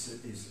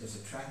is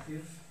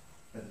attractive,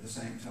 but at the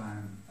same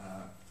time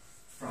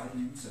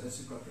frightening. So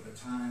that's got the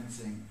time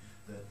thing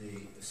that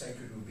the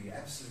sacred will be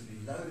absolutely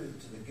loaded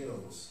to the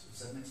gills. Is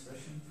that an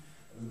expression?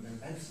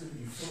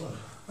 Absolutely full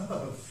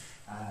of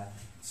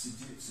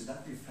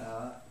seductive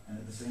power, and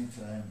at the same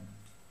time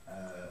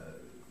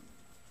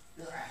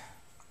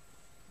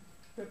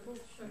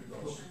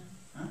Repulsion.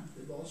 Huh?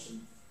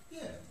 Revulsion.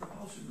 Yeah,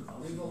 repulsion,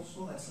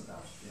 all that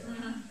stuff.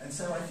 Yeah. And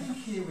so I think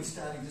here we're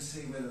starting to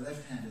see where the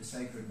left-handed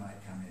sacred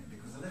might come in,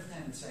 because the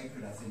left-handed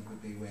sacred, I think,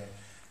 would be where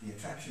the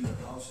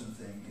attraction-repulsion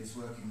thing is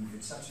working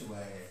in such a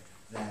way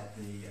that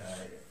the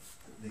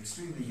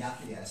extremely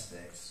yucky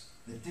aspects,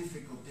 the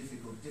difficult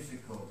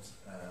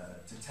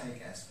to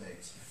take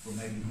aspects, will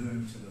maybe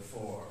loom to the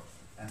fore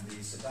and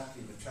the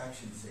seductive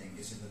attraction thing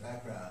is in the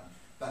background.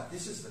 But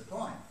this is the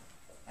point,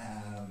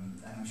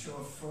 and I'm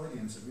sure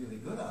Freudians are really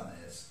good on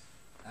this.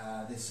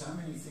 There's so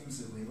many things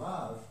that we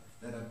love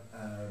that are,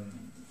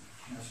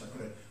 how shall I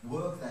put it,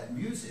 work that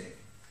music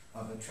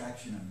of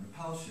attraction and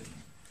repulsion.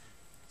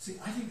 See,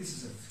 I think this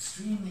is an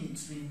extremely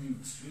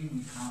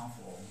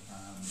powerful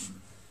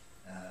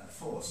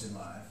force in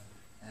life,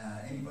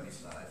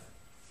 anybody's life.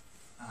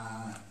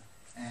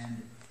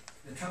 And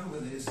the trouble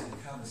with it is that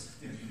it covers,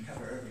 you know, can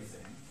cover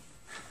everything.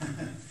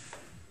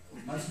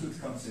 Most good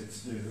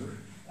concepts do.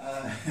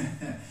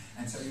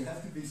 And so you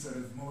have to be sort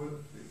of more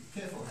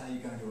careful how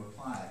you're going to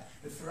apply it.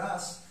 But for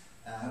us,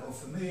 or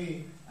for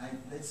me,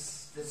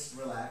 let's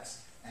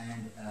relax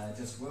and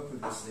just work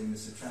with this thing,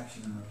 this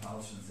attraction and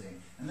repulsion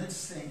thing. And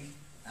let's think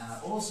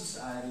all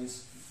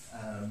societies,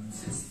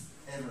 since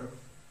ever,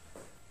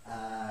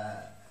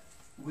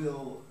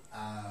 will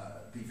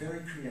be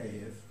very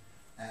creative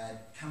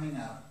at coming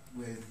up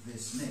with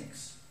this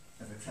mix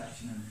of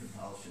attraction and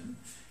compulsion,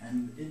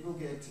 and it will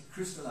get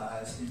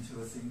crystallized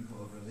into a thing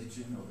called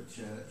religion or the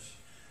church.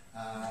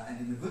 And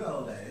in the good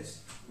old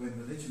days, when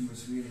religion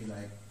was really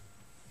like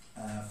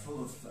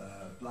full of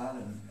blood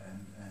and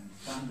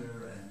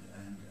thunder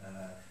and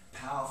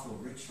powerful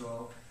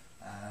ritual,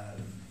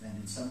 and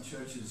in some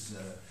churches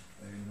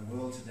in the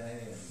world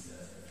today, and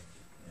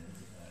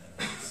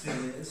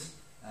still is,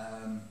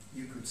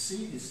 you could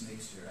see this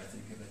mixture, I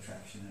think, of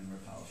attraction and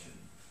repulsion.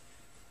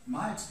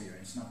 My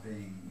experience, not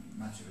being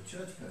much of a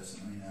church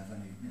person, I mean, I've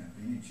only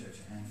been in church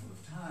a handful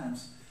of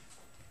times,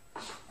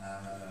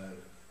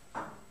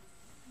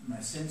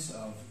 my sense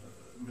of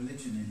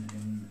religion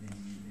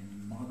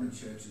in modern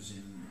churches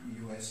in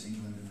US,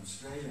 England and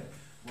Australia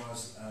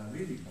was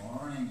really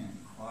boring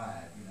and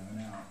quiet,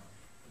 Now,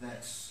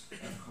 that's,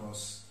 of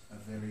course, a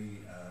very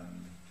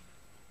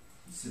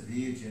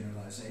severe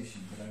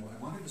generalization, but I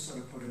wanted to sort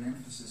of put an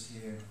emphasis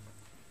here.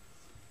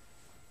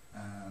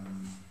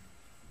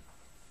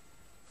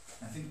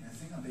 I think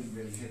I'm being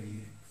really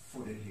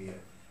heavy-footed here.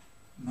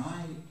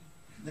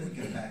 Let me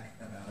go back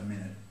about a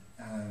minute.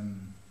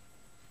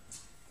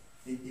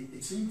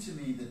 It seemed to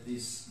me that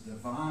the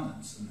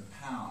violence and the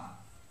power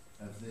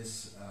of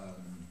this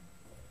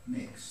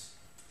mix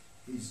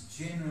is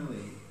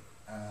generally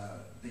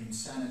being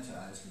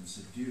sanitized and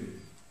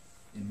subdued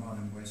in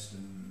modern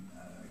Western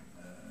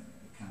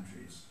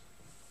countries.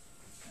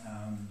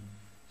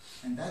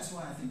 And that's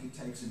why I think it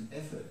takes an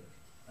effort,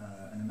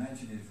 an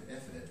imaginative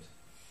effort,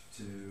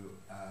 to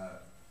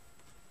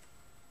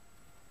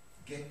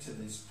get to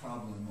this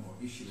problem or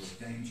issue of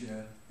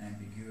danger,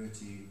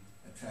 ambiguity,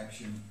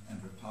 attraction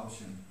and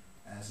repulsion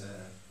as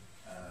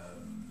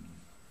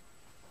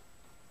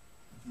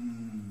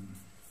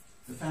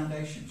the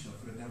foundation, shall I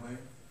put it that way,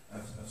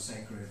 of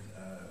sacred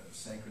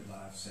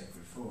life,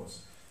 sacred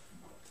force.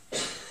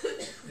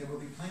 There will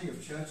be plenty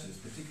of churches,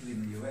 particularly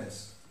in the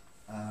US,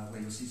 where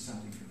you'll see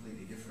something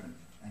completely different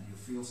and you'll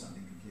feel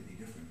something completely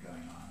different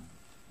going on.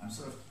 I'm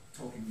sort of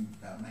talking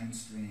about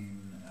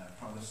mainstream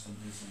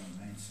Protestantism,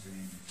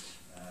 mainstream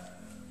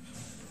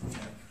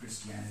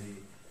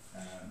Christianity,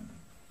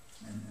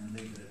 and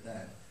leave it at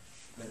that.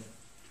 But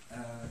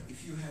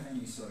if you have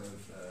any sort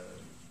of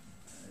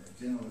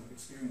general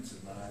experience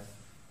of life,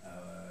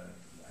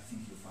 I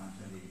think you'll find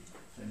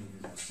plenty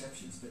of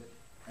exceptions. But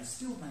I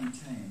still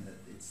maintain that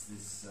it's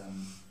this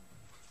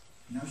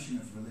notion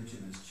of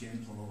religion as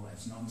gentle,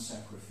 as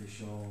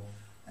non-sacrificial,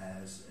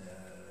 as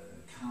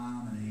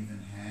calm and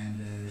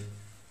even-handed,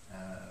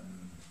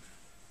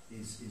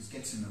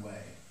 gets in the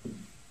way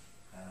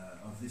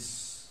of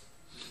this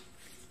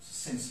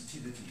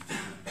sensitivity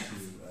to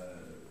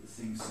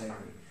things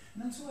sacred.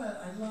 And that's why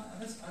I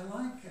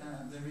like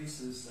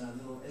Larissa's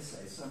little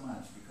essay so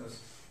much, because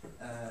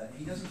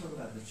he doesn't talk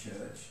about the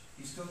church.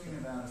 He's talking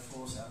about a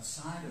force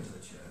outside of the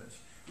church,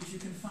 which you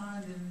can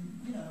find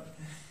in,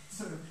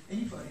 sort of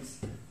anybody's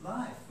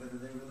life, whether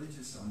they're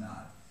religious or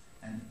not.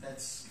 And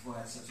that's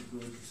why it's such a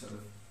good sort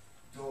of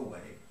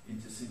doorway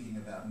into thinking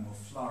about more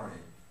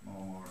florid,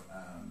 more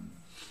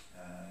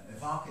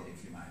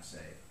evocative, you might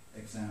say,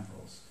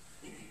 examples.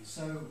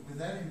 So with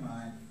that in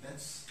mind,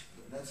 that's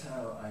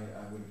how I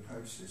would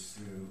approach this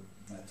through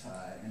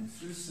Matai, and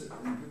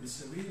with the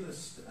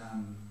surrealist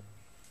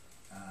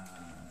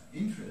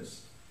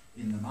interest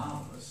in the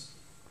marvelous.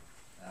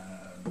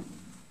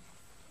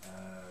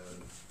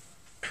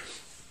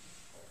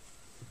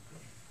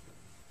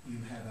 You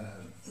have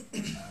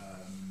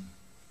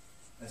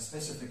a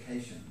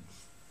specification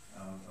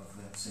of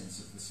that sense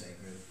of the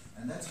sacred,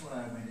 and that's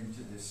why I went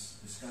into this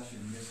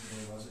discussion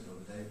yesterday, was it, or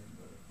the day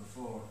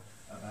before,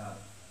 about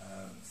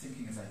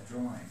thinking about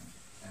drawing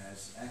as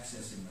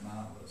accessing the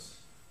marvelous,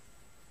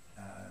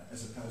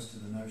 as opposed to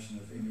the notion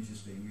of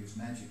images being used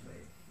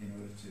magically in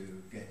order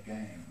to get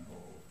game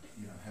or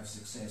have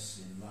success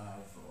in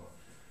love or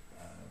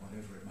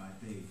whatever it might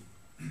be,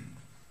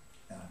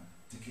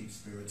 to keep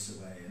spirits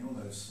away, and all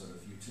those sort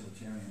of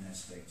utilitarian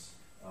aspects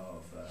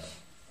of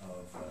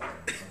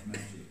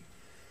magic.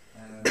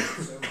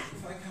 So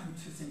if I come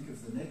to think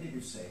of the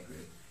negative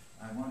sacred,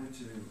 I wanted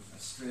to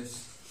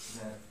stress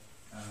that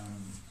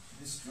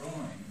this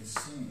drawing, this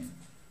scene,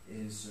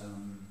 is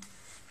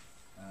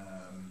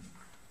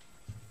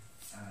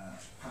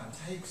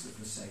partakes of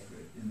the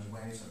sacred in the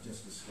ways I've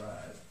just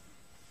described,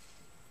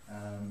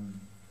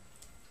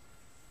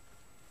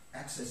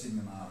 accessing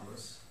the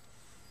marvelous,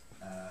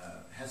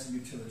 has a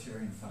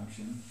utilitarian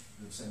function,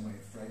 the same way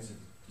Fraser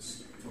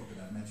talked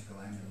about magical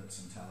amulets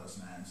and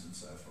talismans and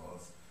so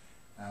forth.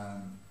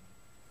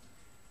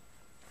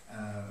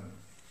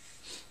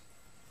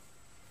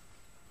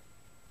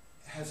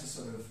 Has a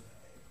sort of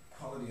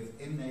quality of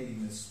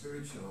emanating the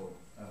spiritual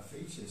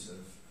features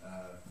of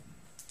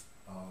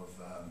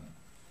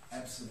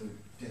absolute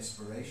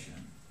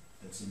desperation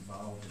that's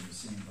involved in the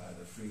scene by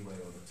the freeway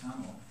or the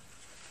tunnel.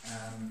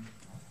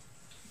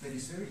 But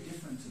it's very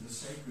different to the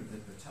sacred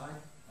that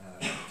Bataille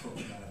talked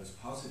about as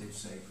positive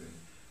sacred,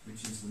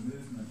 which is the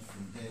movement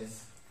from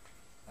death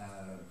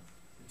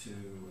to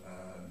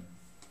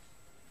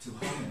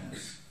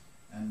holiness.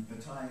 And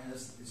Bataille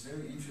is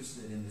very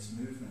interested in this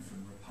movement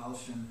from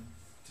repulsion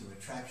to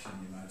attraction,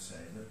 you might say.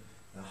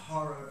 The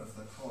horror of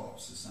the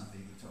corpse is something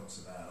he talks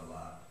about a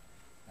lot.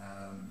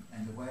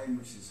 And the way in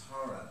which this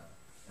horror,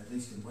 at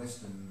least in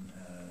Western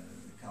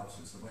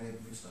cultures, the way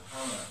in which the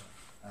horror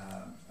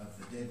of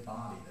the dead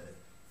body,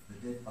 the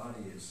dead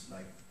body is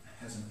like,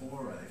 has an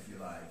aura, if you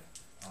like,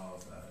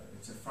 of,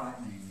 it's a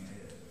frightening,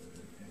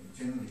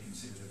 generally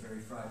considered a very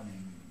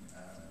frightening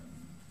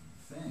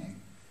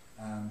thing.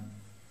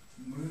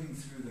 Moving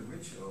through the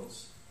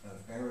rituals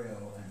of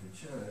burial and the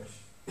church,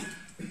 I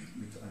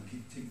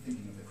keep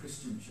thinking of the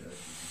Christian church,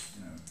 which is,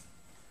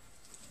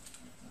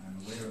 I'm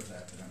aware of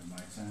that, but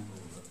my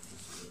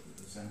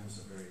examples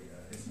are very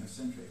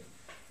ethnocentric.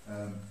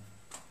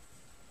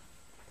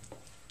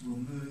 Will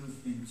move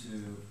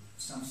into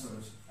some sort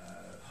of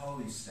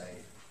holy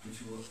state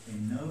which will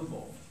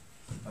ennoble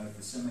both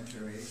the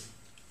cemetery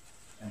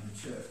and the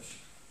church.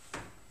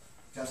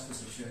 Just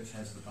as the church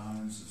has the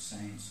bones of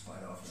saints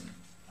quite often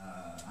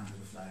under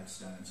the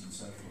flagstones and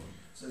so forth.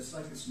 So it's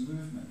like this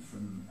movement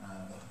from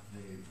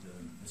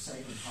the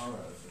sacred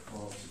horror of the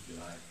corpse, if you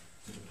like,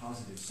 to the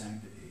positive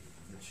sanctity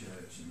of the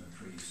church and the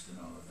priest and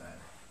all of that.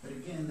 But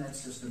again,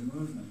 that's just a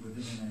movement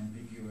within an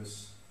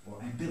ambiguous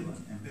or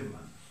ambivalent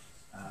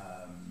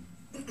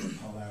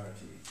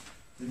polarity.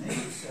 The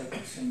negative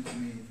sacred seemed to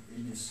me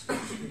in this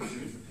picture of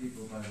the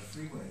people by the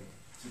freeway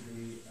to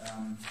be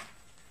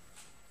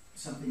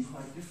something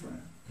quite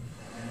different.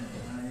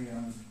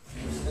 And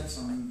that's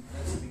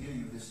the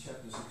beginning of this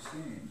chapter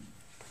 16.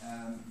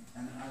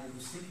 And I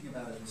was thinking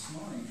about it this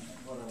morning,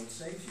 what I would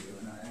say to you,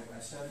 and I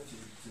started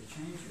to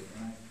change it.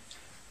 And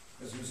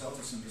as a result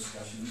of some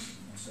discussions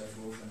and so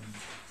forth, and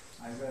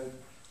I wrote,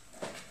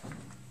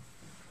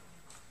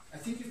 I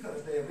think you've got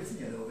to bear with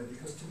me a little bit,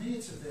 because to me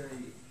it's a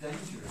very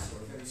dangerous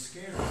or a very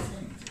scary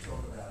thing to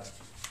talk about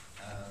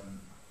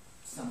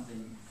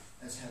something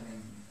as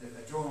having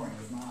a drawing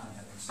of mine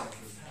having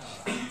sacred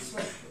power. I mean, it's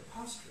like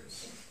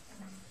preposterous.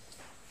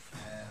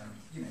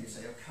 You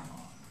say, oh, come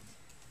on.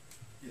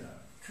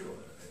 Cool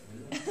it a bit,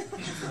 will you?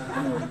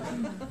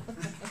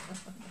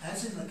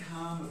 As in the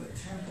calm of a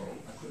temple,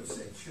 I could have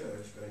said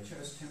church, but I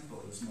chose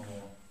temple as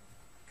more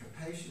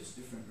capacious,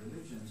 different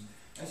religions.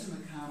 As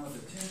in the calm of a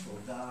temple,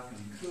 dark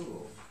and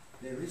cool,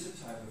 there is a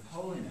type of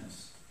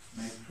holiness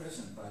made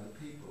present by the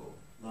people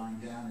lying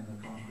down in the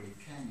concrete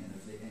canyon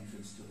of the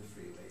entrance to the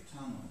freeway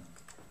tunnel.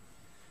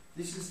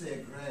 This is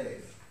their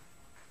grave.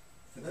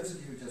 For those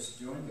of you who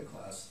just joined the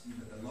class,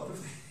 a lot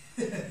of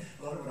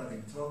what I've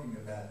been talking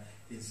about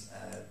is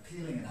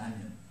peeling an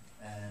onion,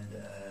 and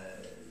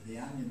the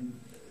onion,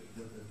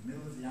 the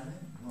middle of the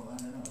onion, well, I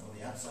don't know, or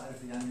the outside of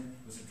the onion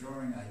was a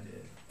drawing I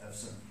did of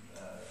some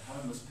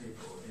homeless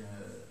people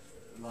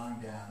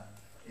lying down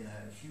in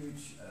a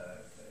huge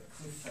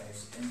cliff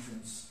face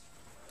entrance,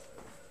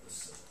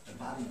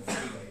 abutting a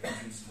freeway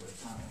entrance to a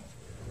tunnel,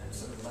 and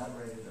sort of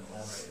elaborated, and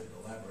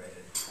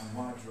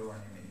why draw an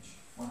image?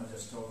 Why not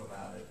just talk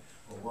about it,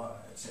 or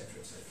what,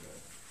 etc., etc.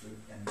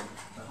 And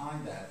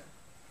behind that,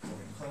 or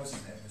in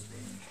closing that, has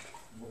been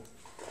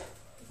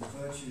the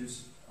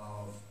virtues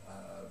of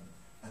a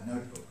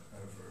notebook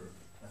over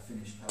a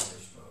finished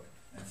published book,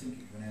 and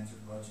thinking of an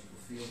anthropological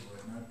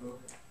fieldwork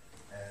notebook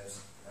as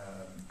a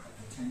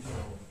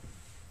potential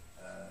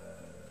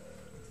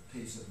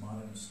piece of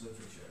modernist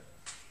literature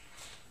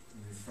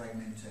with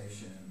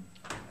fragmentation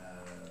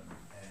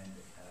and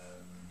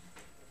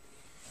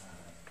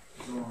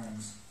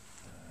drawings,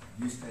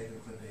 newspaper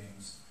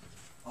clippings,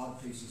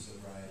 odd pieces of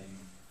writing,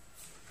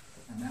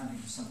 amounting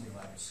to something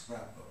like a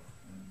scrapbook.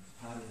 And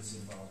part of this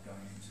involved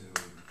going into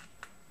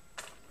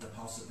the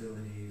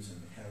possibilities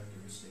and the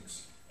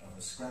characteristics of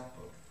a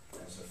scrapbook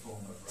as a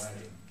form of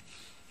writing.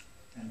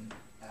 And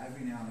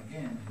every now and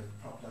again has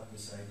popped up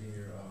this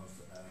idea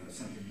of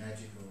something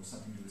magical,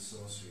 something to do with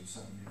sorcery,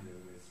 something to do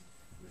with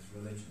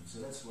religion. So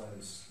that's why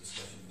this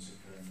discussion is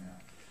occurring now.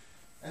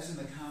 As in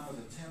the calm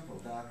of the temple,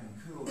 dark and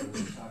cool, there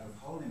was a type of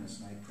holiness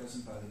made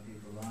present by the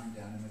people lying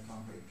down in the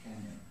concrete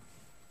canyon.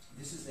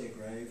 This is their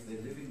grave,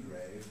 their living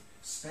grave,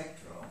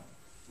 spectral,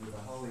 with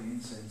the holy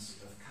incense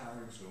of car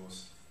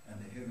exhaust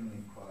and the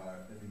heavenly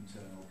choir of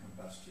internal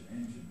combustion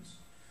engines.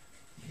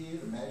 here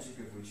the magic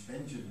of which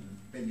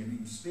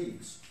Benjamin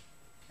speaks,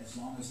 as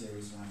long as there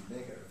is one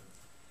beggar,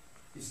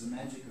 is the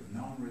magic of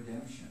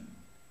non-redemption.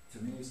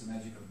 To me, it's the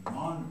magic of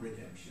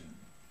non-redemption,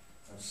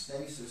 of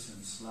stasis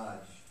and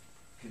sludge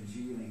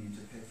congealing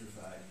into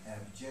petrified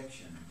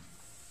abjection.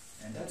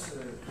 And that's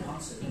a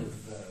concept of,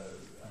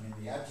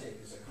 the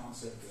abject is a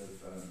concept of,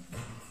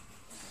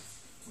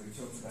 I've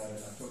talked about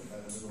it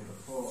a little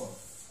before,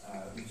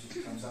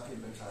 which comes up in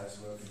Bataille's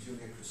work, and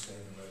Julia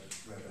Kristeva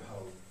wrote a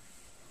whole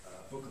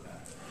book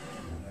about it,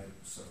 and I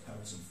sort of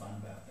poked some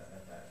fun about that.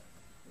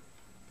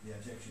 The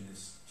abjection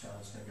is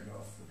child's taken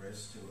off the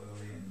breast too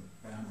early, and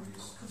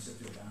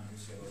conceptual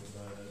boundaries get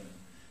overloaded, and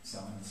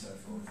so on and so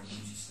forth. And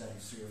then she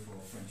studies 3 or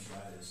 4 French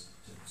writers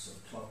to sort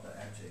of plot the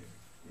abject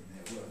in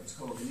their work. It's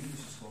called, in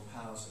English, it's called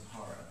Powers of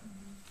Horror.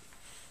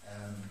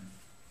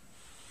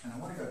 And I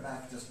want to go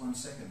back just 1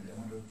 second. I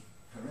want to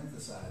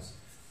parenthesize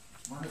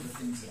one of the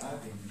things that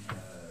I've been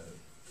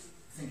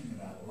thinking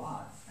about a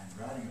lot and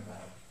writing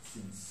about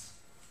since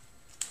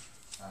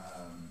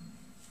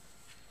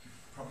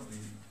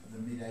probably the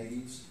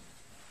mid-80s,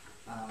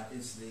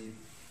 is the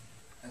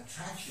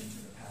attraction to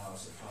the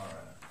powers of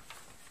horror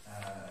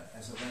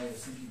as a way of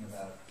thinking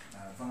about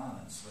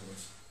violence, whether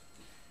it's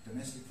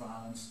domestic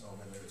violence or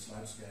whether it's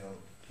large-scale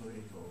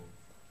political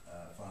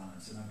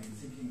violence. And I've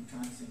been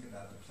trying to think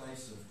about the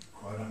place of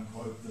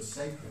quote-unquote the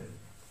sacred,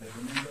 but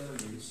remember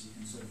this, you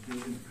can sort of do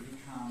it in a pretty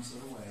calm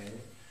sort of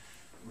way.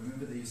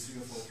 Remember these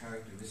 3 or 4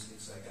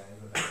 characteristics I gave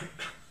about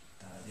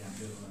the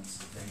ambivalence,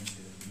 the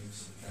danger, the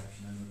mix of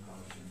attraction and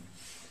repulsion.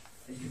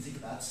 You can think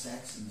about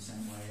sex in the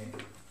same way,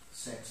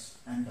 sex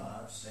and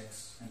God,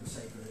 sex and the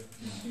sacred,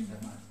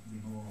 that might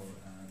be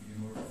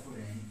more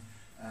footing,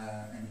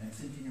 and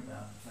thinking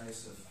about the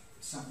place of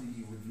something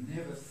you would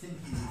never think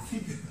you would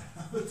think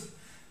about,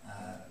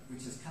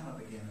 which has come up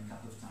again a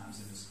couple of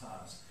times in this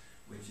class,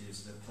 which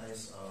is the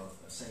place of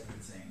sacred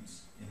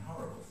things in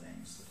horrible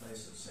things, the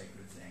place of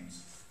sacred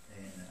things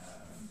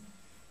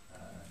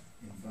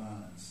in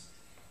violence.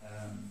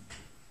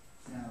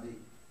 Now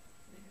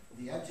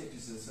the abject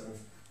is a sort of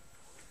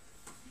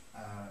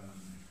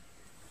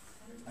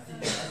I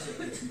think the abject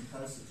gets me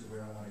closer to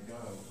where I want to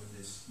go with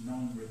this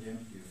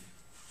non-redemptive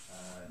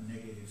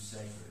negative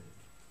sacred.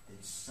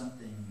 It's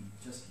something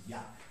just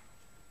yuck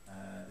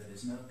that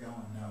is not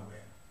going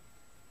nowhere.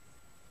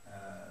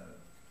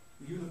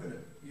 You look at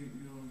it,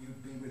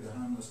 you'd be with a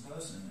homeless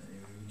person,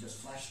 you just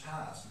flash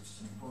past, which is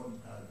an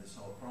important part of this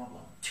whole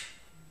problem.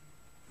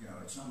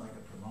 It's not like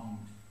a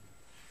prolonged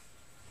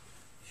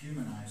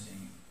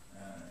humanizing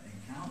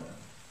encounter.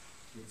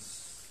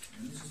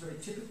 And this is very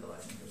typical, I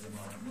think, of the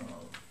modern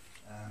world.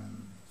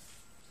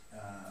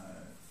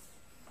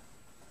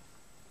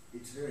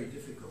 It's very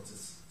difficult to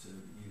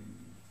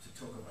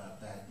talk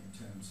about that in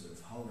terms of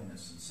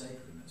holiness and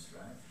sacredness,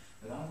 right?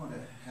 But I want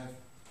to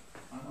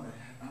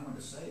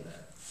say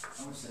that.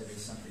 I want to say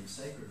there's something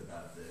sacred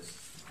about this,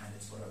 and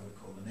it's what I would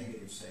call the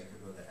negative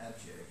sacred or the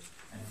abject.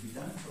 And if you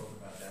don't talk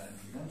about that, and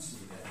if you don't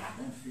see that, if you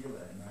don't feel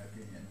that, in my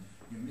opinion,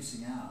 you're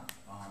missing out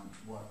on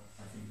what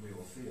I think we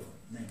all feel.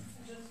 I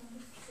just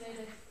wanted to say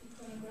that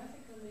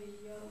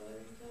iconographically you're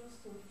very close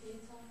to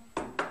Pietà.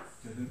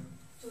 To whom?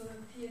 To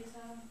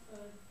Pietà,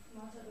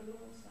 Marta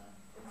Dolorosa.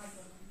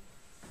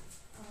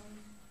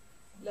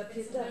 La It's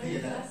Pietà. a very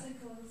Pietà.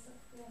 classical,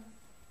 yeah.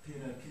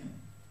 Pietà Kim.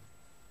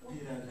 What?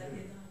 Pietà La who?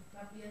 Pietà.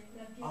 La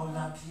Pietà. Oh,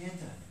 La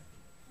Pietà.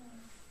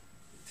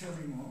 Tell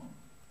me more.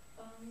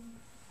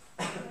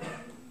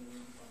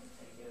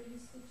 You're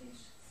used to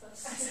teach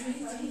such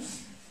meetings.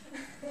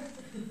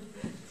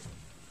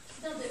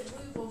 No,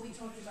 we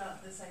talked about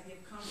this idea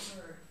of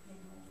comfort,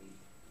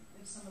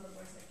 with some of the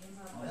words that came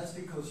out. Oh, that's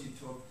because you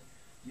talked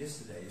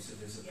yesterday. You said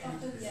there's a Yeah.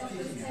 there's Yeah,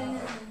 pity the in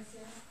life. tenants,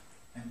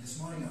 yeah. And this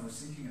morning I was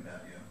thinking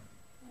about you.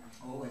 Yeah.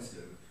 I always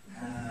do.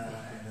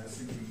 And I was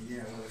thinking,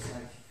 well, it's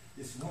like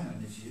this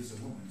woman, if she is a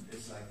woman,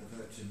 it's like the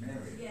Virgin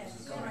Mary. Yes,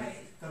 It's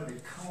right. got to be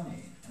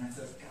coney. And I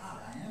thought,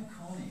 God, I am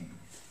coney.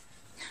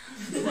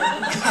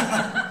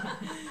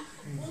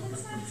 Well,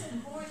 it's not so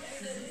important.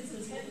 It's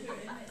a tender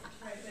image,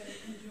 right? But it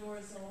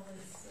endures all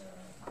this,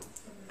 I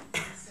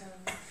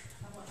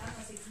don't want to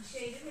say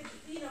cliched image.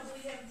 We have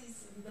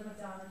the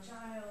Madonna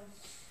child.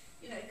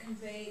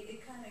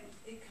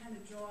 It kind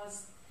of draws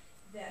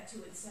that to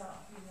itself.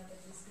 That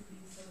this could be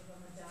sort of a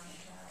Madonna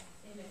child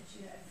image,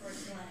 at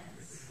first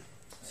glance.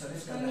 So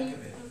let's go back a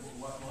bit.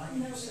 Why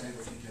did you say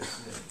what you just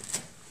said?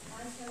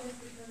 I said it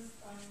because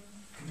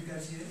Can you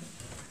guys hear?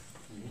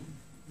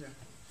 Yeah.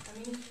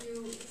 if you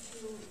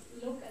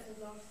look at a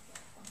lot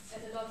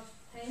of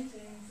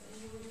paintings,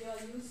 you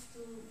are used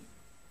to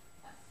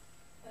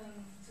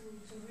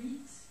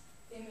read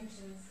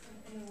images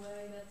in a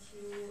way that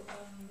you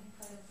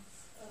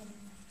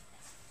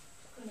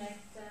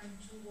connect them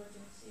to what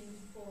you've seen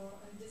before,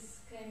 and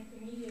this came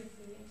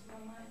immediately into my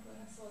mind when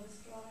I saw this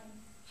drawing.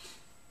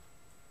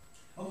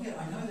 Oh yeah,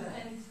 I know that.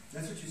 And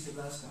That's what you said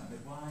last time.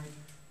 But why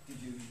did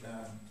you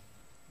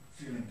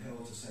feel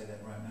impelled to say that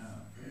right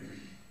now?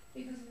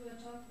 because we were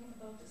talking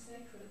about the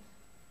sacred.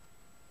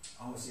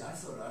 Oh, see, I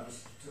thought I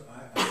was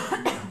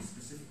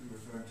specifically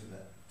referring to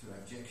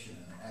abjection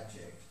and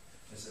abject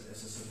as a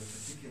sort of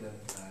particular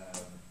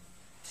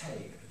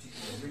take, a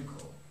particular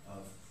wrinkle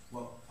of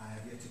what I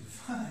have yet to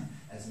define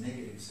as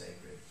negative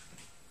sacred.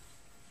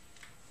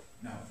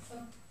 No.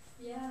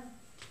 Yeah,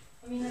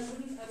 I mean, I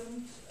wouldn't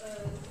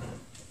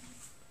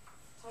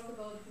talk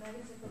about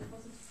negative or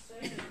positive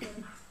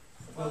sacred,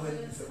 but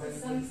about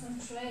some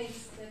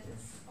traits that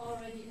is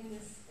already in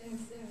this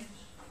image.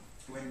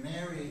 When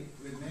Mary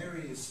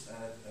is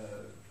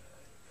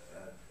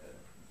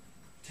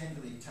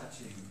tenderly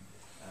touching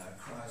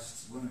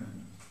Christ's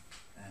wound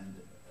and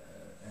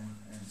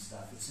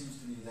stuff, it seems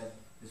to me that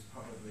is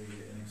probably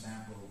an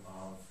example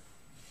of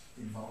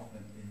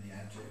involvement in the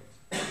abject.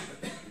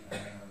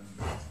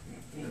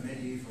 The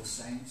medieval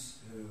saints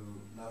who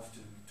loved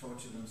to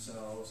torture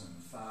themselves and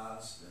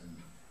fast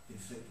and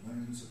inflict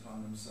wounds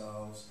upon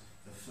themselves.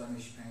 The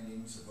Flemish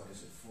paintings of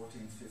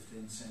 14th,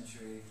 15th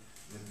century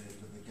with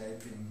the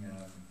gaping,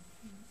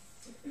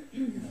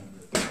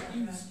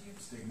 the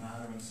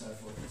stigmata and so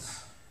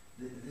forth.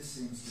 This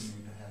seems to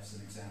me perhaps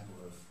an example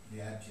of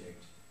the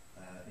abject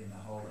in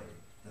the holy.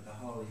 That the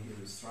holy here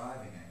is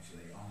thriving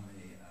actually on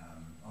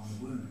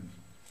the wound.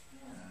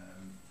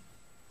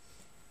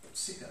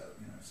 Sicko,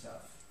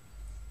 stuff.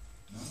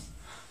 No?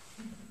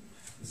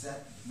 Is that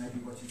maybe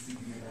what you're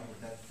thinking about?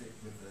 Would that fit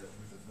with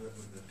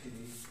the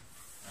pity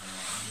and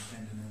the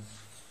tenderness?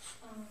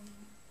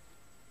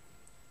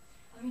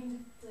 I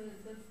mean,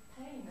 the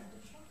pain and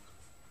the shock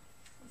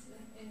is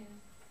in it.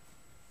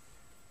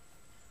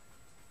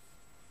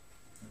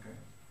 Okay.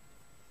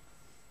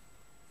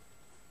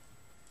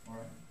 All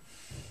right.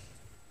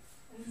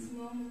 And this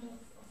moment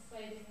of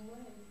fading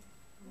away.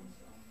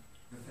 Also.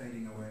 The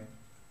fading away.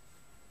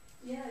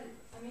 Yeah,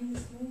 I mean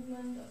this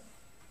movement of.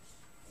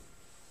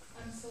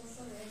 I'm so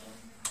sorry, I don't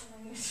have the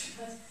language,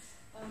 but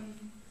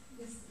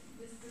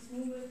this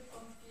movement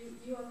of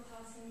you are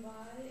passing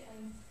by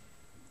and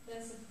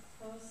there's a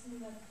person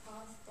that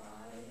passed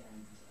by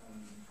and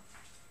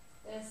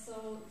there's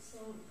so.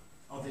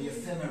 Oh, the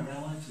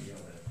ephemerality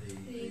of it,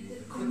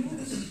 the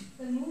quickness.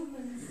 The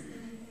movements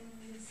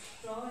in this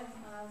drawing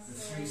are the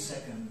so. 3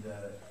 second,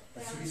 the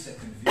 3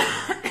 second view.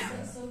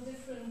 There are so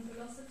different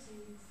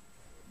velocities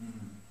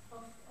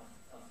of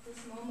this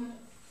moment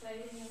of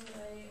fading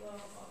away or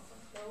of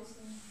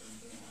closing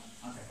something else.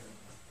 Okay.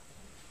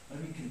 Let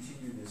me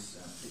continue this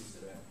piece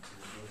that I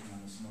was working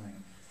on this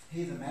morning.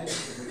 Here the magic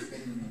of which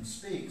Benjamin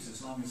speaks,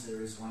 as long as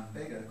there is one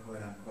beggar,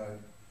 quote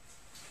unquote,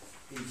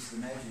 is the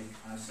magic,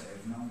 I say,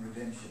 of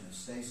non-redemption, of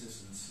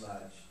stasis and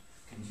sludge,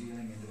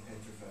 congealing into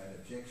petrified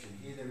objection.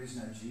 Here there is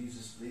no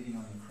Jesus bleeding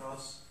on the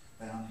cross,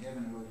 bound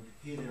heavenward.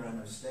 Here there are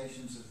no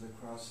stations of the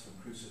cross from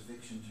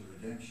crucifixion to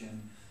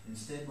redemption.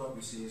 Instead what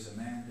we see is a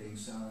man being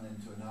sewn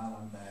into a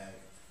nylon bag,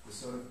 the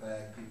sort of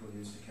bag people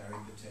use to carry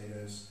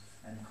potatoes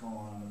and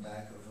corn on the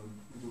back of a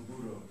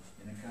uruburu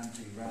in a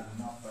country run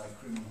not by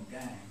criminal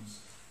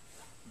gangs,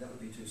 that would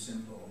be too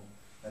simple,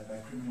 but by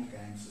criminal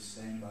gangs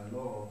sustained by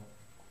law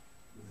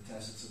with the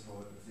tacit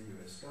support of the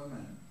US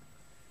government.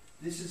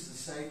 This is the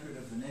sacred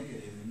of the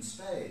negative in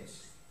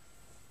spades.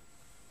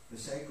 The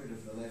sacred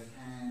of the left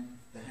hand,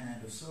 the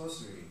hand of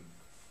sorcery,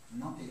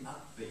 not the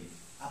upbeat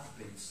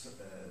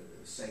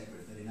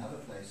sacred that in other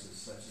places,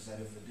 such as that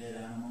of the dead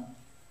animal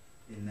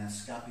in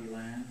Naskapi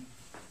land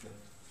that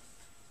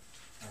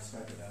I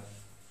spoke about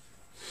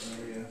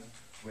earlier,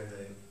 where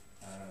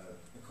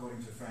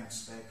according to Frank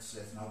Speck's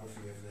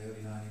ethnography of the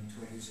early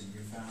 1920s in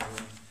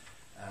Newfoundland,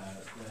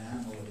 the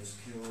animal that is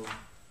killed,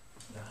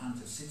 the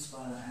hunter sits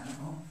by the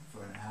animal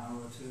for an hour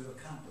or two,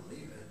 I can't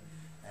believe it,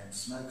 and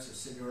smokes a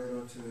cigarette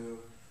or two,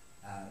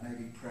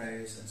 maybe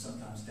prays and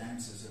sometimes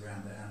dances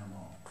around the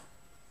animal.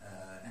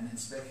 And then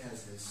Speck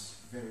has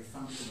this very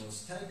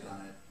functionalist take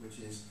on it, which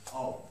is,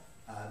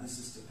 this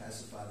is to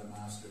pacify the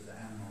master of the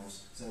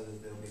animals so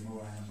that there'll be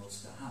more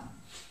animals to hunt.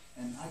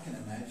 And I can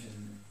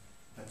imagine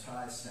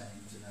Bataille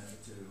saying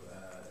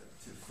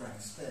to Frank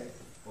Speck,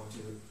 or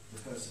to the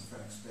person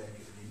Frank Speck,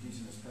 the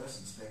indigenous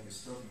person Speck is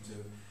talking to,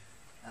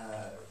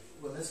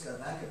 well, let's go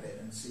back a bit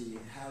and see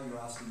how you're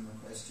asking the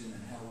question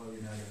and how well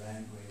you know the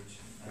language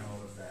and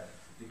all of that.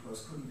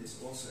 Because couldn't this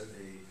also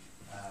be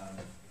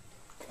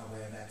a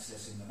way of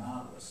accessing the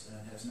marvellous? And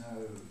it has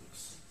no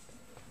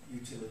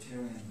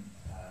utilitarian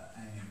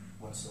aim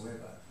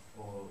whatsoever,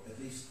 or at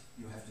least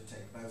you have to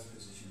take both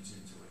positions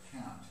into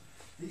account.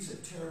 These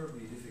are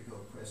terribly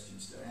difficult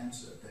questions to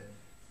answer, but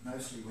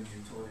mostly when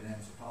you're taught in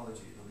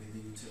anthropology, it'll be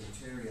the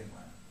utilitarian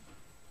one.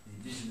 The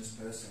indigenous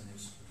person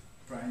who's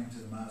praying to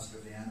the master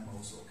of the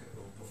animals or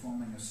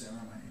performing a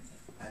ceremony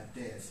at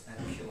death, at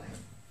killing,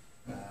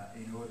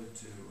 in order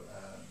to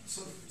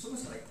it's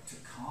almost like to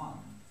con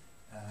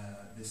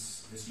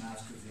this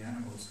master of the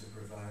animals to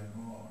provide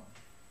more.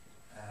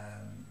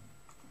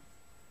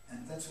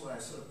 And that's why I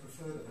sort of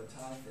prefer the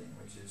Bataille thing,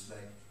 which is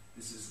like,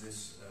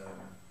 this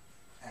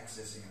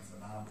accessing of the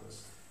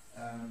marvellous.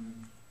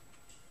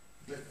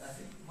 But I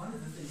think one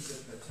of the things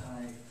that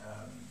Bataille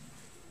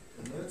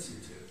alerts you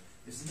to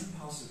is the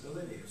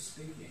impossibility of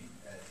speaking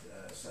at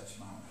such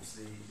moments,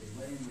 the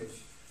way in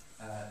which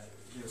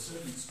there are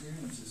certain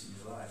experiences in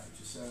your life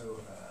which are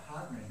so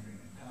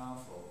heart-rending and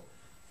powerful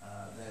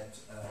that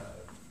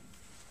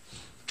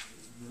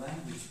the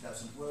language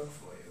doesn't work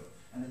for you,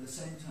 and at the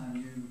same time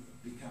you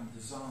become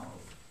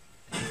dissolved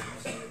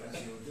as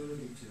your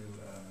ability to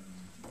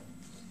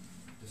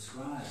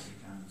describe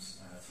becomes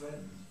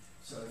threatened.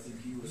 So I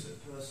think you as a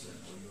person,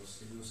 or you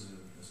as a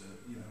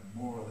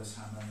more or less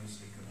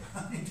harmoniously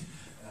combined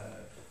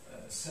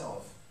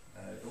self,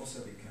 also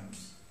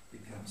becomes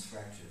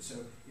fractured. So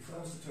if I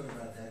was to talk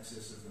about the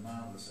access of the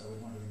marvelous, I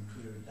would want to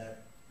include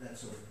that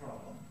sort of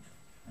problem,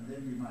 and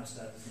then we might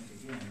start to think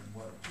again: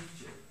 what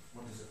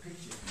does a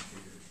picture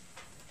contribute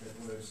that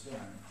words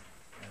don't?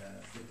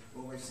 But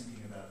always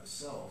thinking about the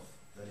self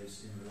that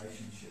is in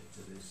relationship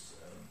to this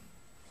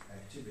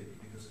activity,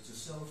 because it's a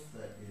self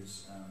that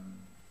is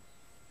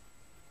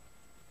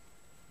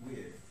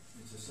weird.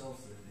 It's a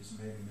self that is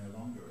maybe no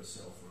longer a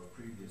self or a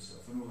previous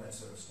self, and all that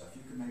sort of stuff.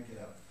 You can make it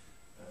up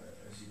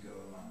as you go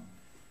along.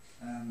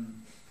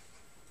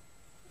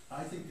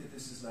 I think that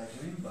this is like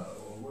limbo,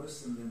 or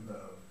worse than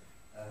limbo,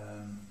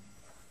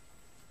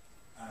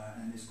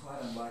 and is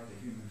quite unlike the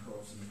human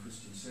corpse in the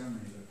Christian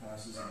ceremony that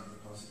passes into the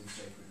positive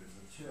sacred of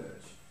the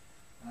church.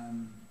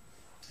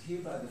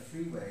 Here by the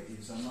freeway, it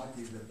is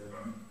unlikely that the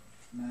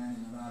man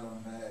in the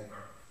nylon bag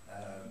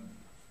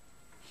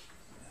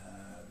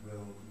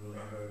will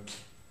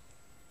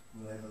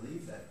ever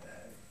leave that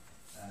bag.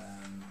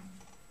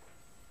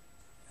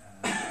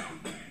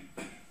 And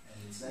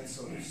it's that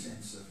sort of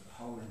sense of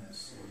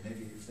holiness, or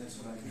negative. That's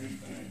what I mean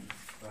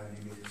by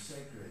negative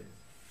sacred.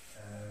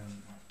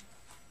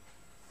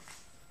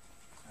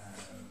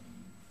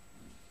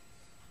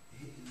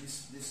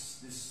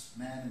 This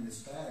man in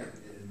this bag,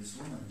 this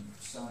woman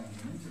sewing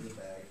him into the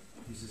bag,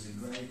 is as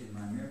engraved in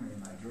my memory, in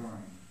my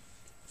drawing,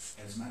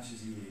 as much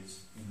as he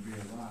is in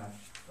real life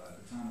by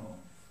the tunnel.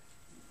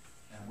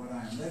 And what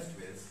I am left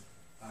with,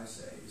 I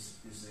say, is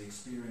the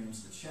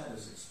experience, the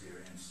shadows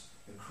experience,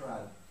 the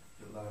crud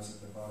that lies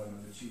at the bottom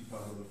of a cheap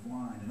bottle of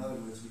wine. In other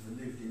words, with the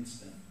lived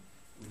instant,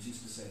 which is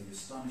to say the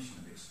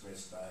astonishment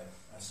expressed by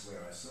I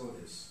swear I saw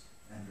this.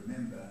 And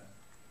remember,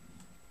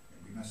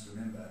 and we must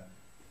remember,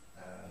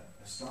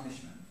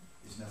 astonishment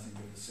is nothing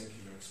but the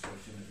secular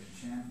expression of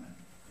enchantment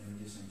in a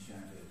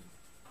disenchanted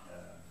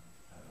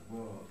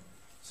world.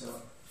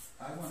 So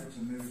I wanted to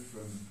move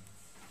from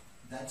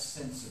that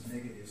sense of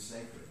negative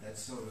sacred, that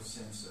sort of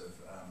sense of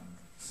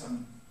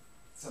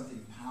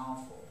something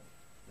powerful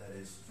that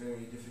is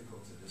very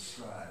difficult to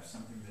describe,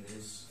 something that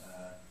is,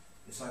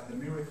 it's like the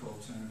miracle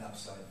turned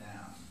upside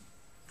down.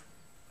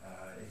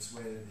 It's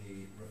where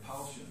the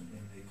repulsion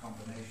in the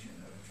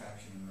combination of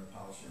attraction and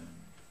repulsion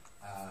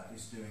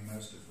is doing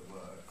most of the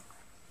work.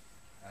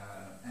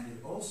 And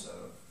it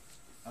also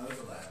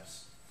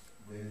overlaps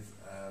with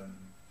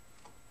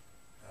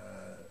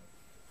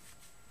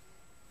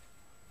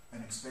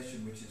an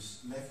expression which is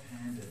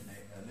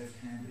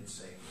left-handed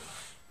sacred,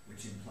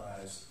 which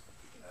implies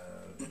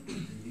the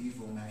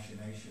evil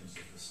machinations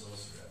of the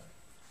sorcerer.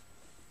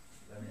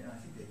 I mean, I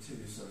think they're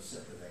two sort of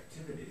separate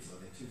activities, or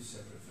they're two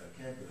separate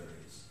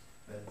vocabularies,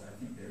 but I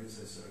think there is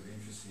a sort of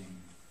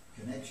interesting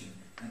connection.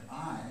 And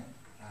I,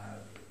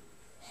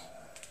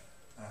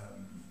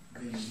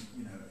 being,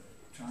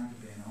 trying to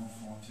be an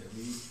enfant terrible,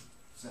 is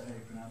that how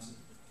you pronounce it?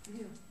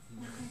 Yeah.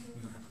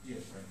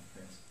 Yes, right,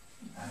 thanks.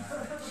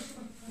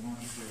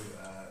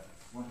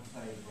 Want to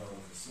play the role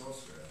of the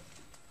sorcerer.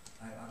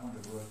 I want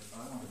to work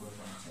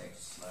on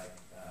texts like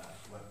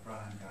what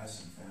Brian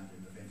Geisen found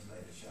in the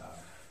ventilator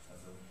shaft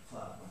of the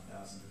club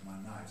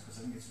 1001 Nights,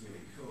 because I think it's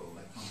really cool,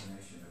 that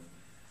combination of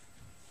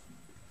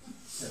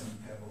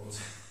 7 pebbles,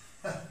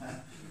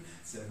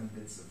 7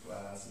 bits of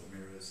glass or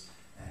mirrors,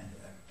 and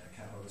a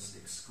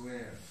Kabbalistic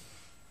square.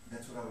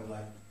 That's what I would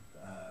like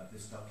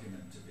this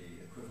document to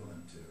be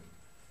equivalent to.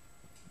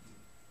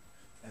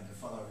 And to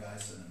follow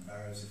Geisen and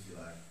Burroughs, if you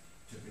like,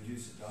 to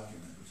produce a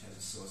document which has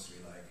a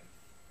sorcery-like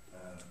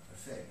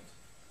effect,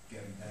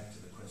 getting back to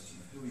the question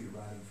of who are you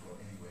writing for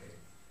anyway.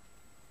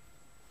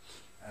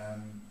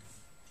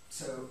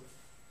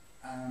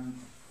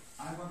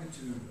 I wanted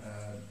to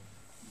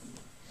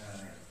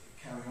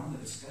carry on the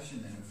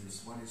discussion then of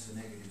this, what is the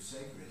negative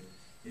sacred,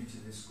 into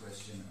this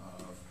question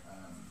of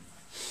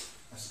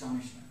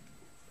astonishment.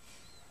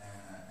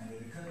 And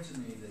it occurred to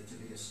me that to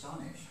be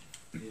astonished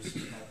is to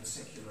have the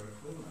secular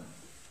equivalent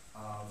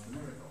of the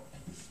miracle.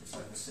 It's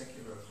like the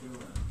secular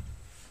equivalent.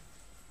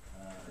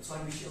 It's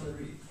like Michel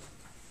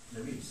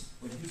Lerice,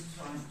 when he's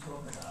trying to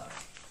talk about,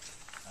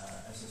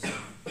 as I said,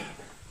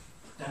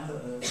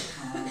 down-to-earth,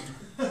 calm,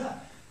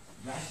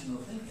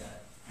 rational thinker,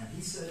 and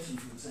he's searching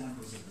for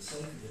examples of the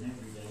sacred in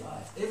everyday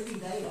life.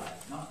 Everyday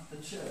life, not the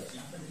church,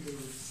 nothing to do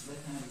with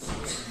left-handed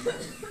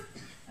sorcery.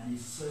 And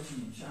he's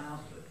searching in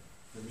childhood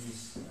for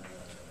these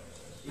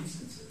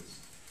instances.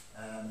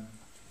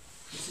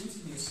 It seems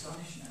to me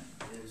astonishment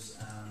is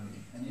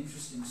an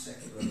interesting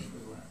secular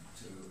equivalent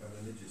to a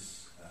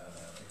religious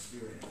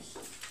experience.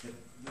 But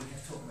we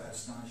can talk about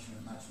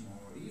astonishment much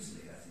more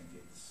easily. I think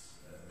it's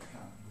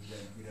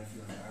we don't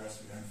feel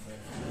embarrassed, we don't feel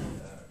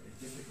it's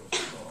difficult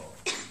at all.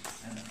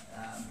 And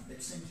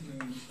it seemed to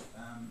me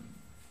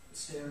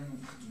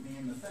staring me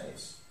in the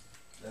face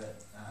that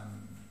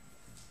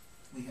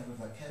we have a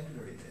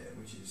vocabulary there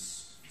which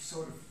is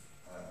sort of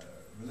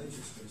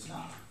religious, but it's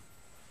not.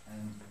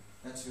 And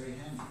that's very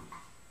handy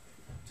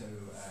to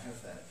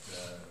have that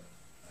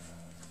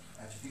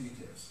at your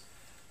fingertips.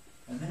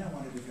 And then I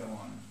wanted to go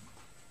on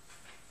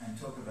and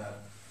talk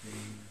about the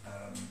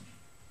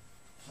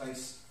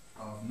place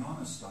of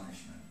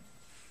non-astonishment,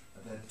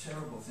 that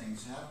terrible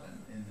things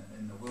happen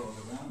in the world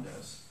around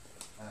us,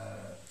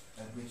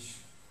 at which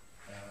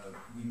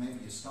we may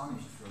be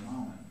astonished for a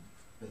moment,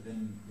 but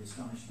then the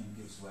astonishment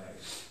gives way.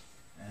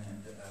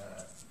 And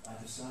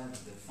I decided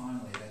that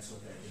finally that's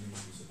what that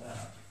image was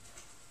about.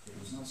 It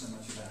was not so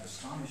much about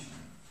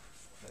astonishment,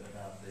 but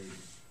about the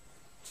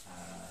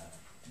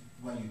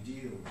way you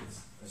deal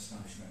with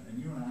astonishment. And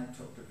you and I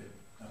talked a bit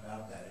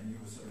about that, and you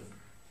were sort of,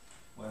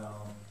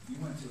 well, you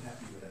weren't too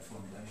happy with that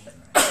formulation,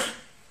 right?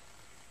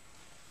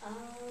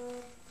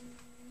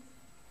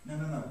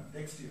 No,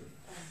 next to you.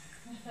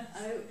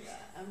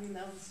 I mean,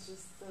 I was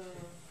just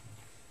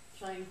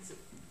trying to,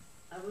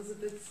 I was a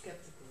bit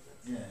skeptical.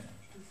 Yeah.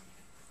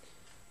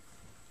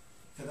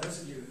 For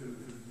those of you who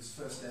this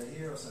first day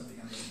here or something,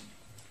 I mean,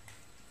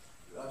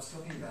 I was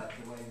talking about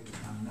the way you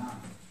become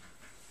numb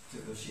to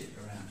the shit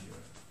around you.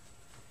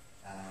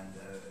 And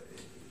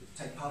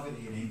take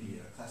poverty in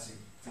India, a classic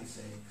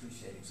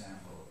cliched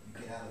example.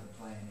 You get out of the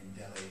plane in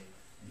Delhi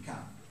and you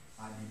can't.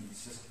 I mean,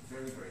 it's just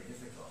very, very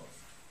difficult.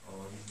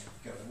 Or you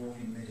go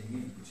walking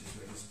Medellin, which is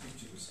where this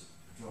picture was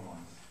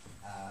drawn.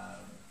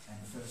 And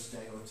the first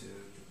day or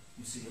two,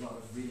 you see a lot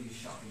of really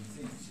shocking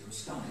things. You're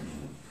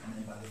astonished. And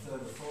then by the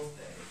third or fourth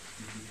day,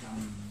 you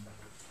become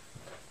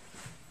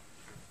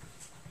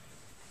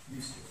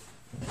used to it.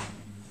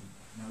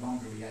 You no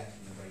longer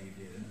react in the way you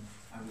did. And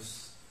I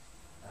was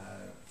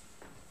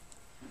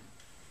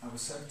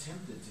so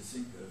tempted to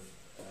think of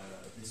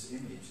this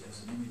image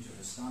as an image of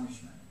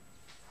astonishment.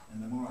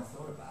 And the more I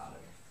thought about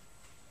it,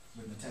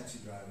 when the taxi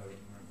driver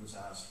was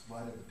asked, why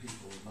do the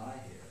people lie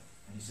here?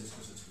 And he says,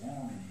 because it's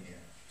warm in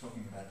here,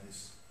 talking about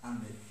this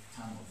unlit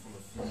tunnel full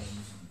of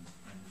flames and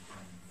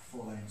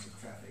 4 lanes of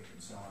traffic and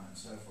so on and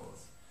so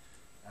forth.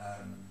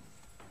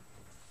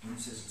 When he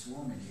says it's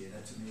warm in here,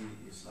 that to me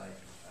is like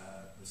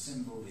the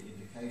symbol, the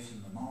indication,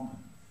 the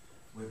moment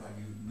whereby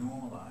you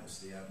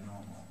normalize the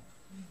abnormal.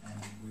 And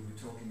we were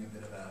talking a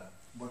bit about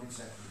what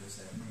exactly does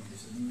that mean?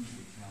 Does it mean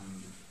you become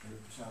a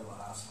total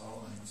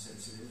asshole and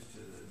insensitive to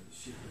the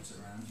shit that's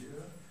around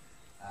you?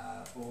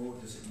 Or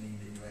does it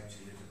mean that you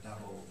actually live a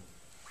double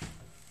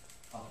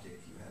optic?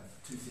 You have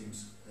 2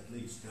 things at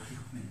least going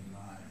on in your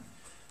mind.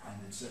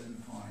 And at certain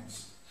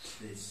points,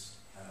 this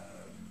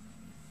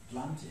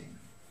blunting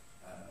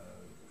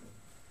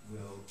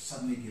will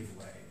suddenly give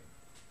way.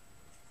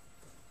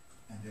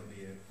 And there'll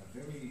be a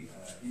very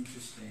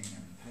interesting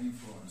and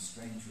painful and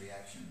strange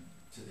reaction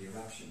to the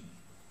eruption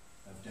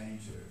of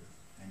danger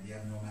and the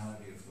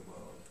abnormality of the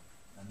world.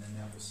 And then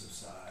that will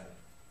subside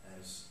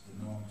as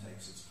the norm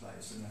takes its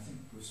place. And I think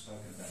we've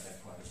spoken about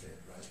that quite a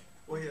bit, right?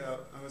 Well, yeah,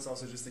 I was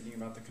also just thinking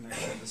about the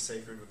connection of the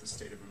sacred with the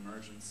state of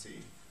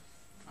emergency.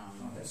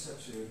 That's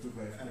such a good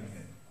way of putting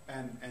it.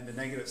 And the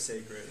negative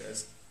sacred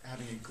as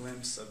having a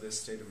glimpse of this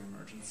state of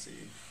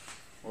emergency,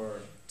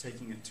 or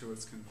taking it to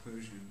its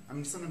conclusion. I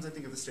mean, sometimes I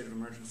think of the state of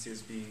emergency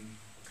as being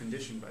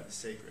conditioned by the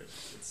sacred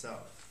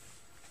itself,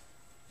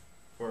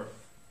 or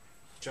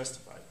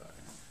justified by it.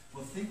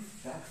 Well, think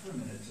back for a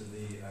minute to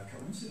the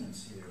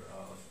coincidence here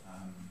of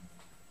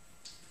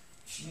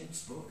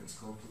Schmidt's book. It's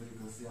called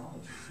Political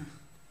Theology.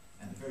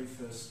 And the very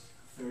first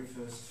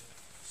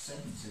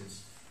sentence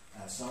is,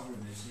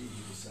 sovereign is he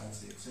who decides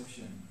the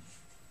exception.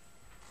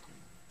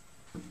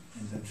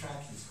 And the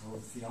tract is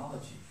called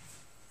Theology.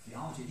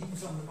 Theology. He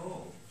was on the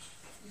ball,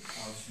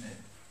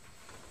 Schmidt.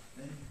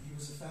 And he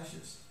was a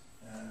fascist.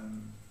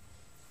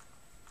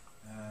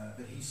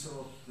 But he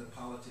saw the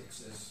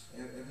politics as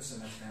ever so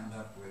much bound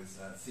up with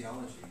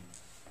theology.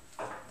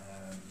 I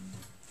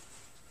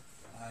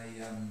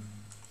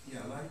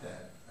like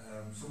that.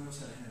 Someone else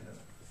had a hand up.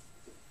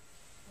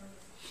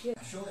 Yeah.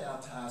 Surely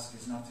our task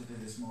is not to do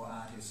this more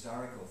art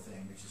historical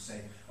thing, which is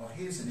say, oh,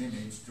 here's an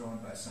image drawn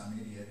by some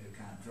idiot who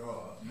can't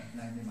draw,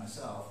 namely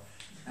myself,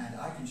 and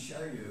I can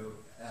show you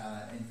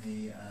in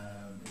the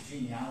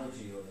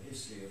genealogy or the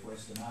history of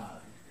Western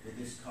art that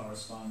this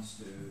corresponds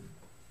to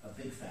a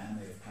big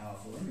family of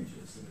powerful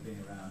images that have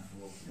been around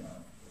for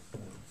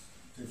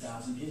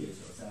 2,000 years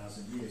or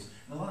 1,000 years.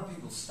 And a lot of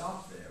people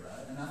stop there,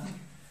 right? And I think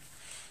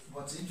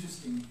what's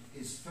interesting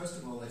is, first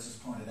of all, let's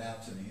just point it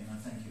out to me, and I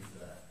thank you for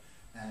that.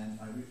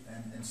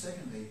 And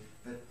secondly,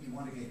 that you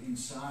want to get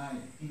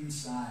inside the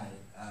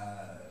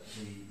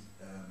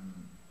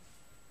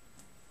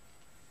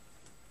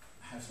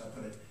how should I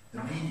put it?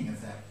 The meaning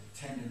of that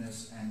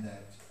tenderness and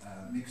that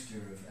mixture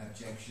of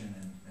abjection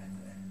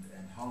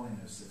and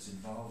holiness that's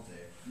involved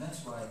there. And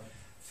that's why,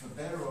 for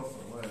better or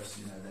for worse,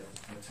 that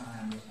the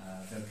time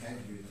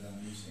vocabulary that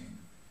I'm using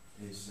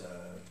is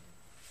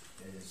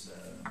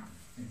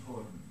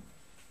important.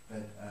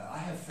 But I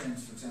have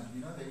friends, for example,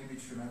 the image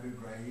from Abu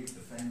Ghraib,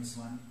 the famous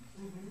one,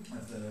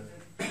 of the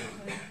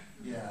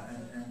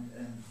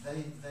and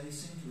they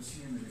seem to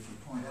assume that if you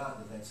point out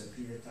that that's a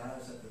pietà,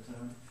 is that the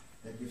term?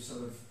 that you've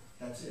sort of,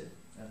 that's it.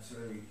 That's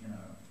really, you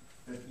know,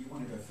 but you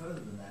want to go further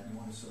than that, and you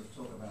want to sort of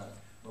talk about,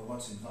 well,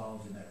 what's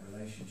involved in that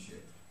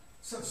relationship.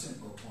 So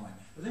simple point.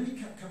 But let me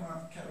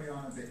carry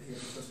on a bit here,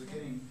 because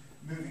we're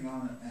moving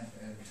on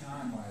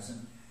time-wise,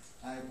 and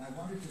I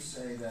wanted to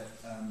say that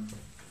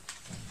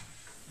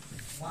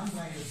one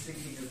way of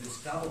thinking of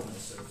this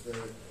doubleness of the,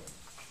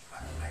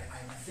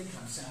 I think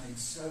I'm sounding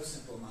so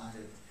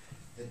simple-minded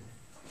that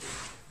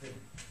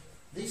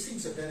these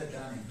things are better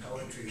done in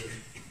poetry,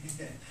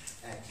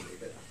 actually,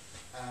 but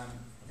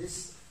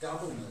this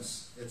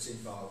doubleness that's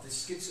involved,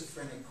 this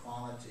schizophrenic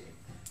quality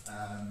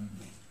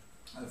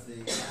of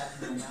the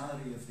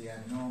abnormality of the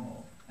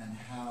abnormal, and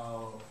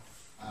how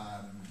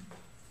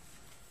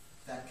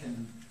that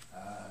can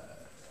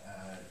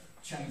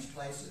change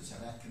places,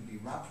 how that can be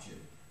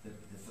ruptured,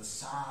 the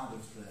facade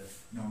of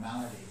the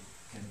normality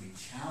can be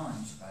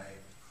challenged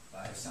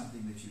by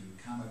something that you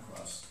come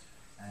across,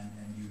 and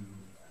you,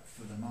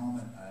 for the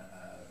moment,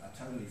 are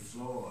totally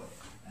flawed,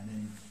 and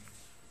then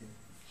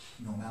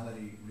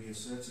normality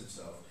reasserts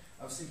itself.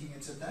 I was thinking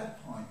it's at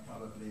that point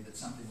probably that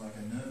something like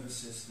a nervous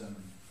system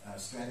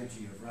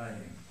strategy of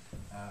writing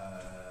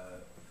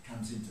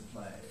comes into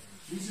play.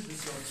 These are the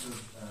sorts of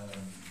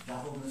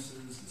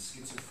doublenesses, the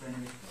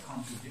schizophrenic, the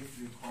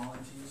contradictory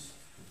qualities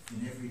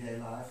in everyday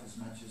life as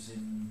much as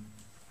in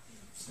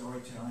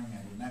storytelling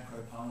and in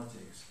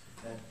macro-politics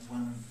that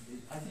one is,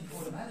 I think,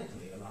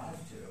 automatically alive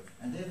to.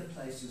 And they're the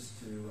places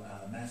to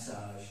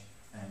massage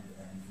and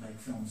make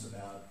films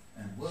about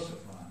and work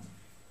upon.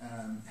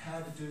 How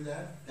to do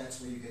that? That's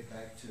where you get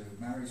back to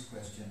Murray's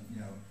question, you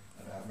know,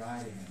 about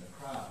writing and the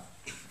craft.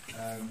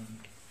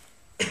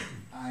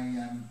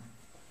 I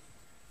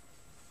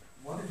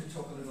wanted to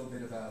talk a little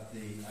bit about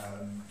the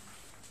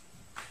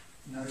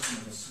notion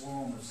of a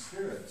swarm of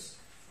spirits,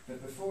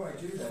 but before I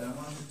do that, I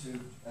wanted to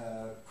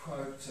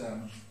quote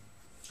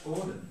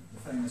Auden, the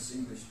famous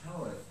English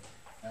poet,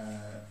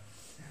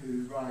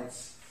 who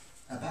writes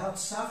about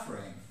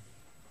suffering,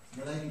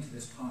 relating to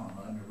this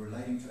poem,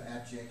 relating to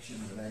abjection,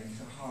 relating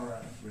to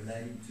horror,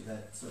 relating to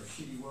that sort of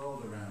shitty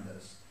world around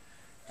us.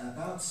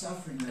 About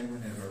suffering they were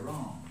never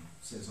wrong,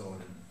 says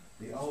Auden.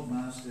 The old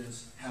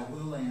masters, how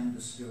well they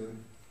understood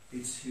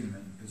its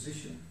human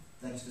position.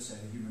 That is to say,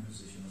 the human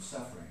position of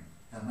suffering.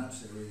 How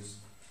much there is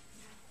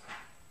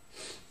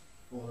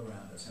all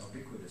around us, how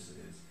ubiquitous it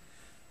is.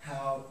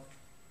 How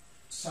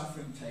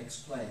suffering takes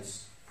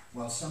place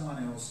while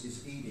someone else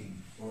is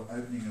eating or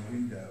opening a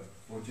window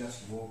or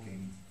just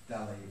walking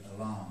dully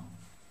along.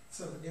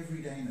 So the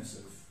everydayness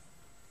of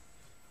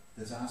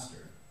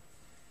disaster.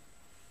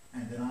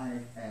 And then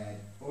I add,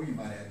 or you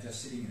might add,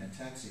 just sitting in a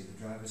taxi,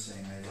 the driver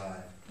saying they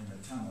lie in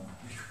the tunnel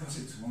because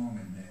it's warm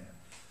in there.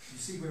 You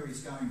see where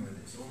he's going with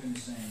this. Auden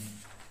is saying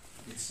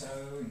it's so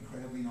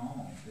incredibly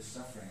normal, this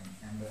suffering,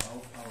 and the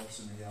old poets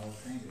and the old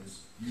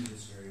painters knew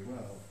this very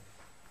well.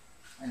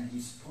 And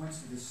he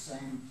points to this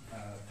same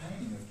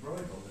painting of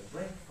Bruegel that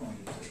Brecht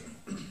pointed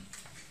to.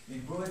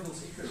 In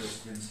Bruegel's Icarus,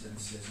 for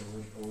instance, says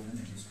Auden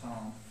in his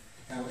poem,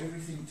 how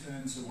everything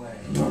turns away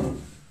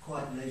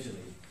quite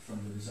leisurely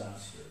from the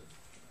disaster.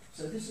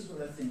 So this is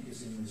what I think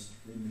is in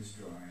this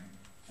drawing.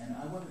 And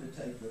I wanted to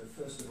take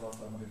first of all,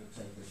 I wanted to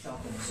take the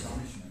shock and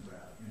astonishment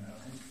route, you know,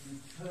 and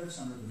you've heard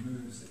some of the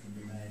moves that can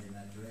be made in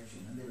that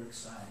direction, and they're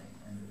exciting,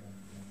 and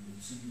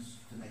it seems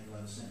to make a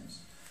lot of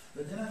sense.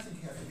 But then I think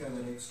you have to go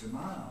that extra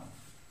mile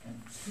and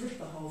flip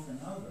the whole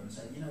thing over and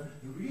say, you know,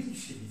 the really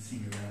shitty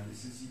thing about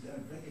this is you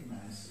don't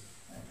recognize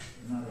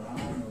another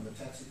arm or the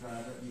taxi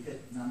driver, you get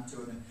numb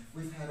to it, and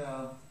we've had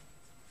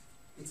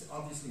it's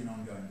obviously an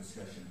ongoing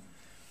discussion.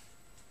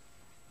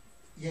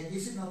 Yet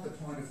is it not the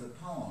point of the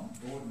poem,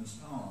 Auden's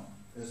poem,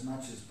 as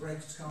much as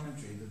Brecht's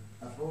commentary,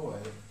 that a boy,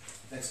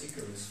 that's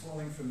Icarus,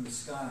 falling from the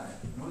sky,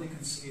 and all you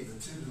can see are the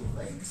two little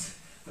legs.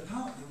 The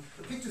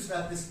picture's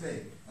about this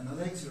big, and the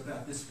legs are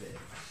about this big.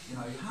 You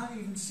know, you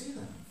hardly even see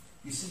them.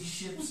 You see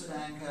ships at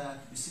anchor,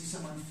 you see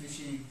someone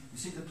fishing, you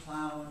see the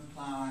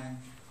ploughing,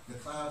 the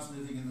clouds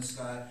moving in the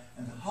sky,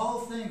 and the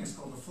whole thing is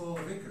called the Fall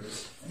of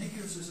Icarus, and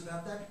Icarus is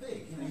about that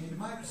big. You know, you need a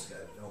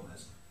microscope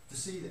almost to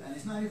see that, and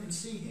it's not even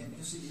see him,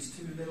 you see these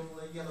two little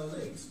yellow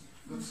legs.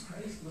 Looks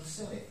crazy, looks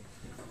silly.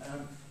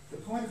 The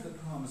point of the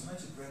poem, as much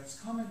as Brecht's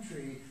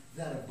commentary,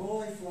 that a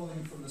boy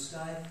falling from the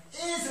sky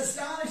is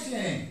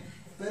astonishing,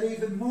 but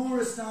even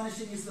more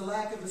astonishing is the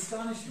lack of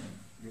astonishment.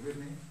 You with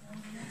me?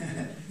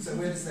 So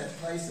where does that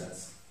place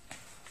us?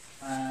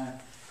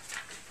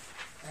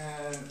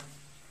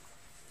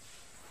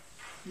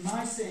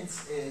 My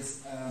sense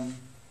is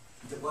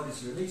that what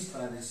is released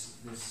by this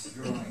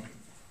drawing,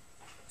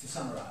 to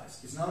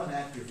summarize, is not an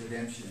act of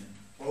redemption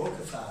or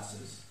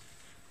catharsis,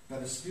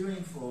 but a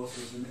spewing forth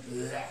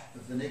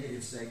of the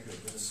negative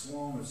sacred, with a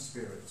swarm of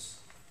spirits.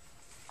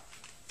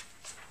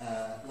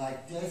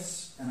 Like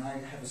deaths, and I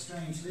have a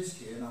strange list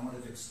here, and I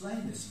wanted to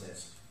explain this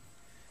list.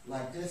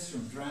 Like deaths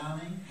from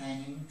drowning,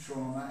 hanging,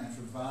 trauma, and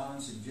from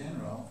violence in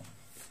general,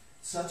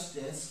 such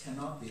deaths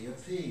cannot be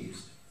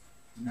appeased,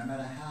 no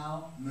matter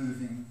how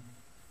moving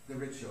the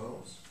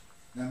rituals,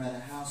 no matter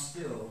how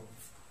still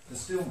the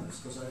stillness,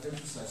 because I've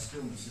emphasized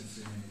stillness in this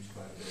image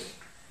quite a bit.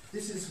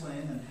 this is when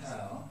and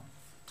how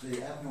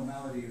the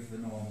abnormality of the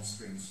normal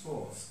springs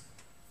forth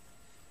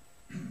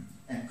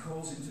and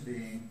calls into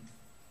being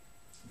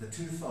the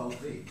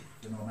twofold leap,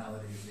 the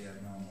normality of the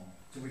abnormal,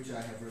 to which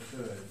I have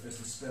referred as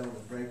the spell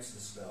that breaks the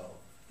spell,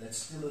 that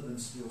stiller than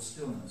still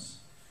stillness,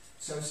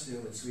 so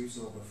still it sweeps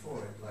all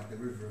before it, like the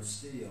river of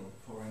steel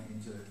pouring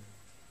into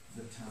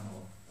the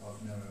tunnel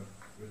of no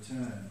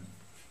return.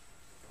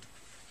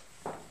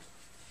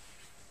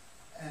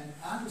 And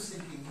I was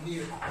thinking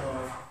here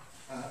of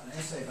an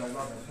essay by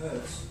Robert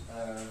Hertz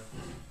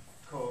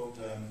called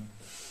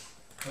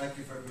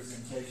Collective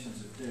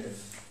Representations of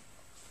Death.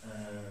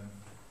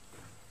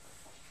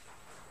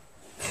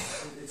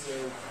 It's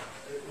a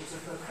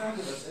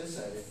fabulous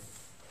essay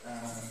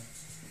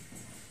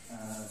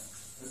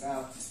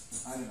about,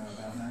 I don't know,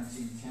 about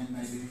 1910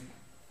 maybe,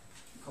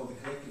 called The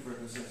Collective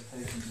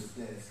Representations of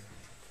Death.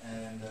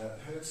 And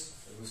Hertz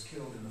was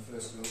killed in the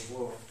First World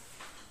War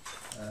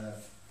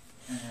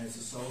as a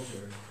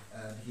soldier.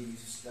 He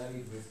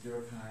studied with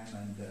Durkheim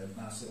and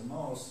Marcel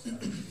Mauss,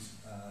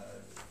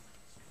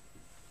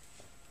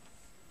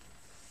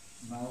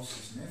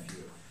 Mauss's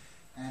nephew.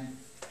 And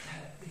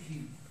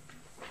he,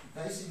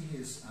 basing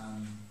his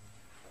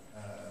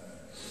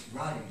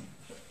writing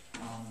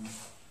on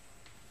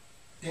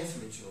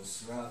death rituals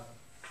throughout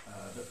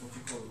what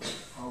you call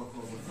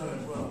the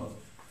Third World,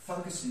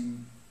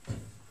 focusing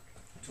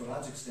to a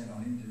large extent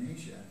on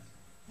Indonesia,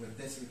 where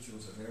death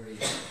rituals are very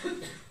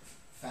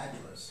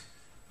fabulous.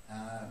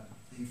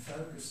 He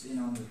focused in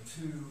on the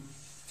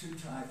two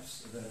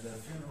types. The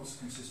funerals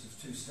consist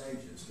of two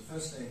stages. The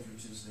first stage,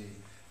 which is the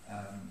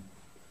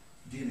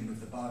dealing with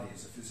the body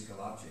as a physical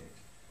object,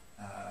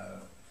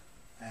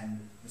 and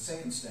the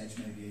second stage,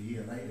 maybe a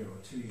year later or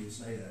 2 years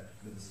later,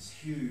 there's this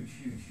huge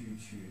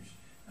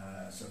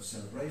sort of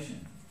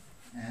celebration.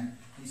 And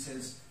he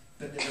says,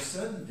 but there are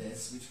certain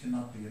deaths which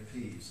cannot be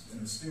appeased,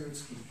 and the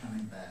spirits keep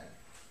coming back,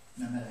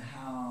 no matter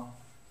how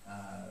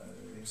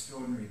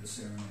extraordinary the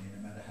ceremony,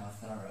 no matter how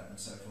thorough, and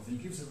so forth. And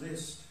he gives a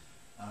list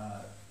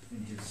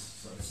in his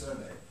sort of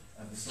survey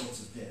of the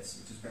sorts of deaths,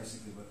 which is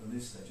basically what the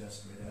list I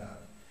just read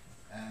out.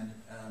 And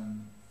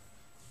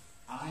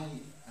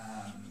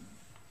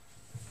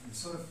the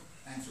sort of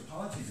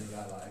anthropology that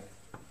I like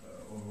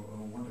or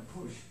want to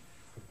push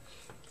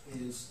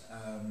is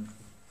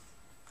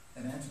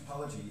an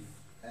anthropology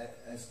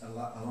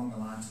along the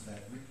lines of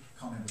that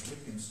comment of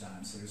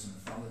Wittgenstein's, there is a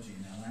mythology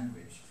in our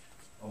language,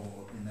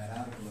 or in that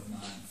article of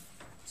mine,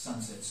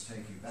 Sunsets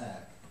Take You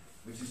Back,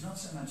 which is not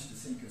so much to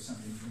think of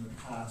something from the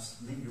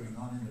past lingering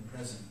on in the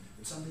present,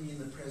 but something in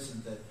the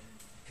present that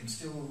can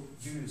still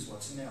use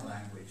what's in our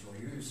language or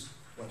use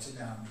what's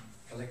in our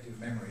collective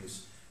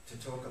memories to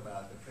talk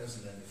about the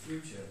present and the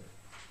future.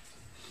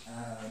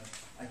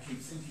 I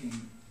keep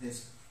thinking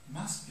this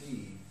must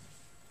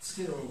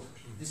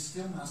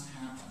must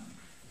happen,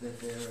 that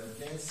there are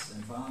deaths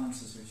and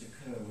violences which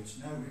occur which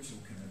no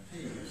ritual can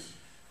appease.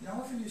 You know, I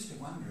often used to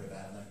wonder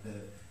about like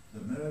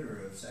the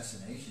murder or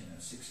assassination of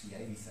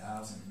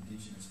 80,000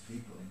 indigenous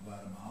people in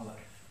Guatemala,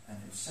 and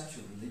it's such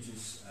a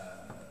religious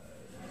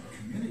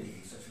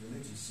community, such a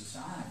religious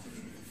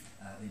society,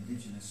 the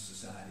indigenous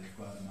society of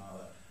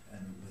Guatemala,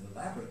 and with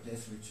elaborate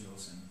death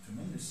rituals and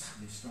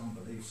tremendously strong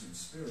beliefs in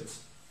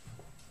spirits.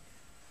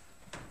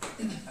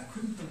 I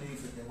couldn't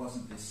believe that there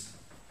wasn't this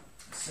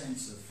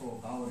sense of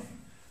foreboding,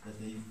 that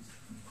the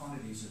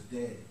quantities of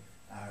dead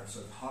are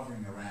sort of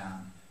hovering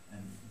around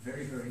and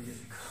very, very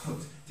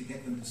difficult to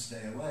get them to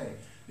stay away.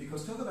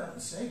 Because talk about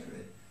the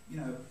sacred, you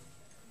know,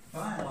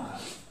 by and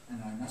large,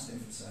 and I must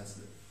emphasize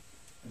that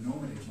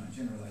enormity is my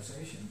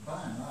generalization,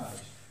 by and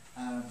large,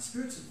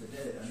 spirits of the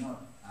dead are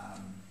not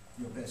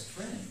your best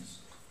friends.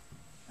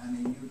 I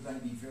mean, you may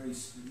be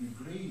you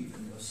grieve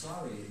and you're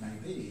sorry, it may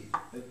be,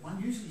 but one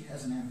usually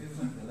has an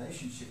ambivalent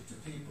relationship to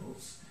people,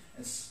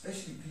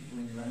 especially people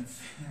in your own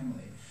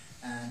family,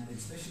 and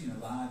especially in a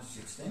large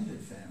extended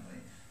family.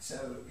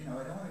 So, you know,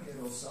 I don't want to get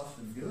all soft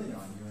and gooey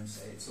on you and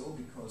say it's all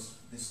because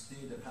this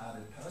dear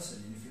departed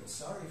person you feel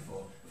sorry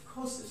for. Of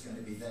course there's going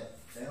to be that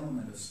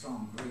element of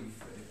strong grief,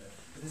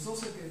 but there's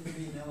also going to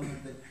be an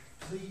element that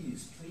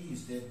please,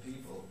 dead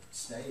people,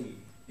 stay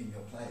in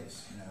your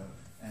place, you know.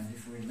 And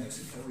if we're in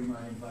Mexico, we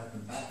might invite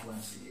them back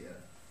once a year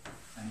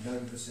and go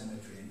to the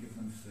cemetery and give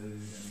them food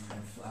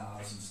and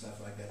flowers and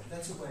stuff like that. But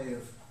that's a way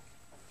of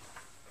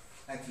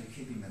actually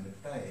keeping them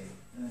at bay.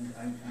 And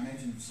I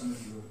imagine some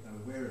of you are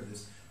aware of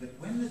this. But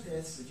when the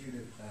deaths are due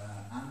to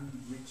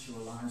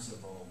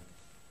unritualizable,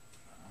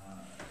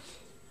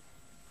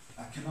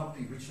 cannot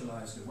be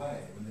ritualized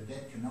away, when the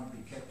dead cannot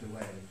be kept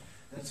away,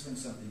 that's when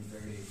something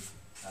very,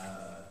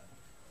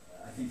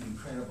 I think,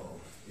 incredible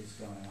is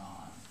going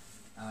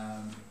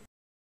on.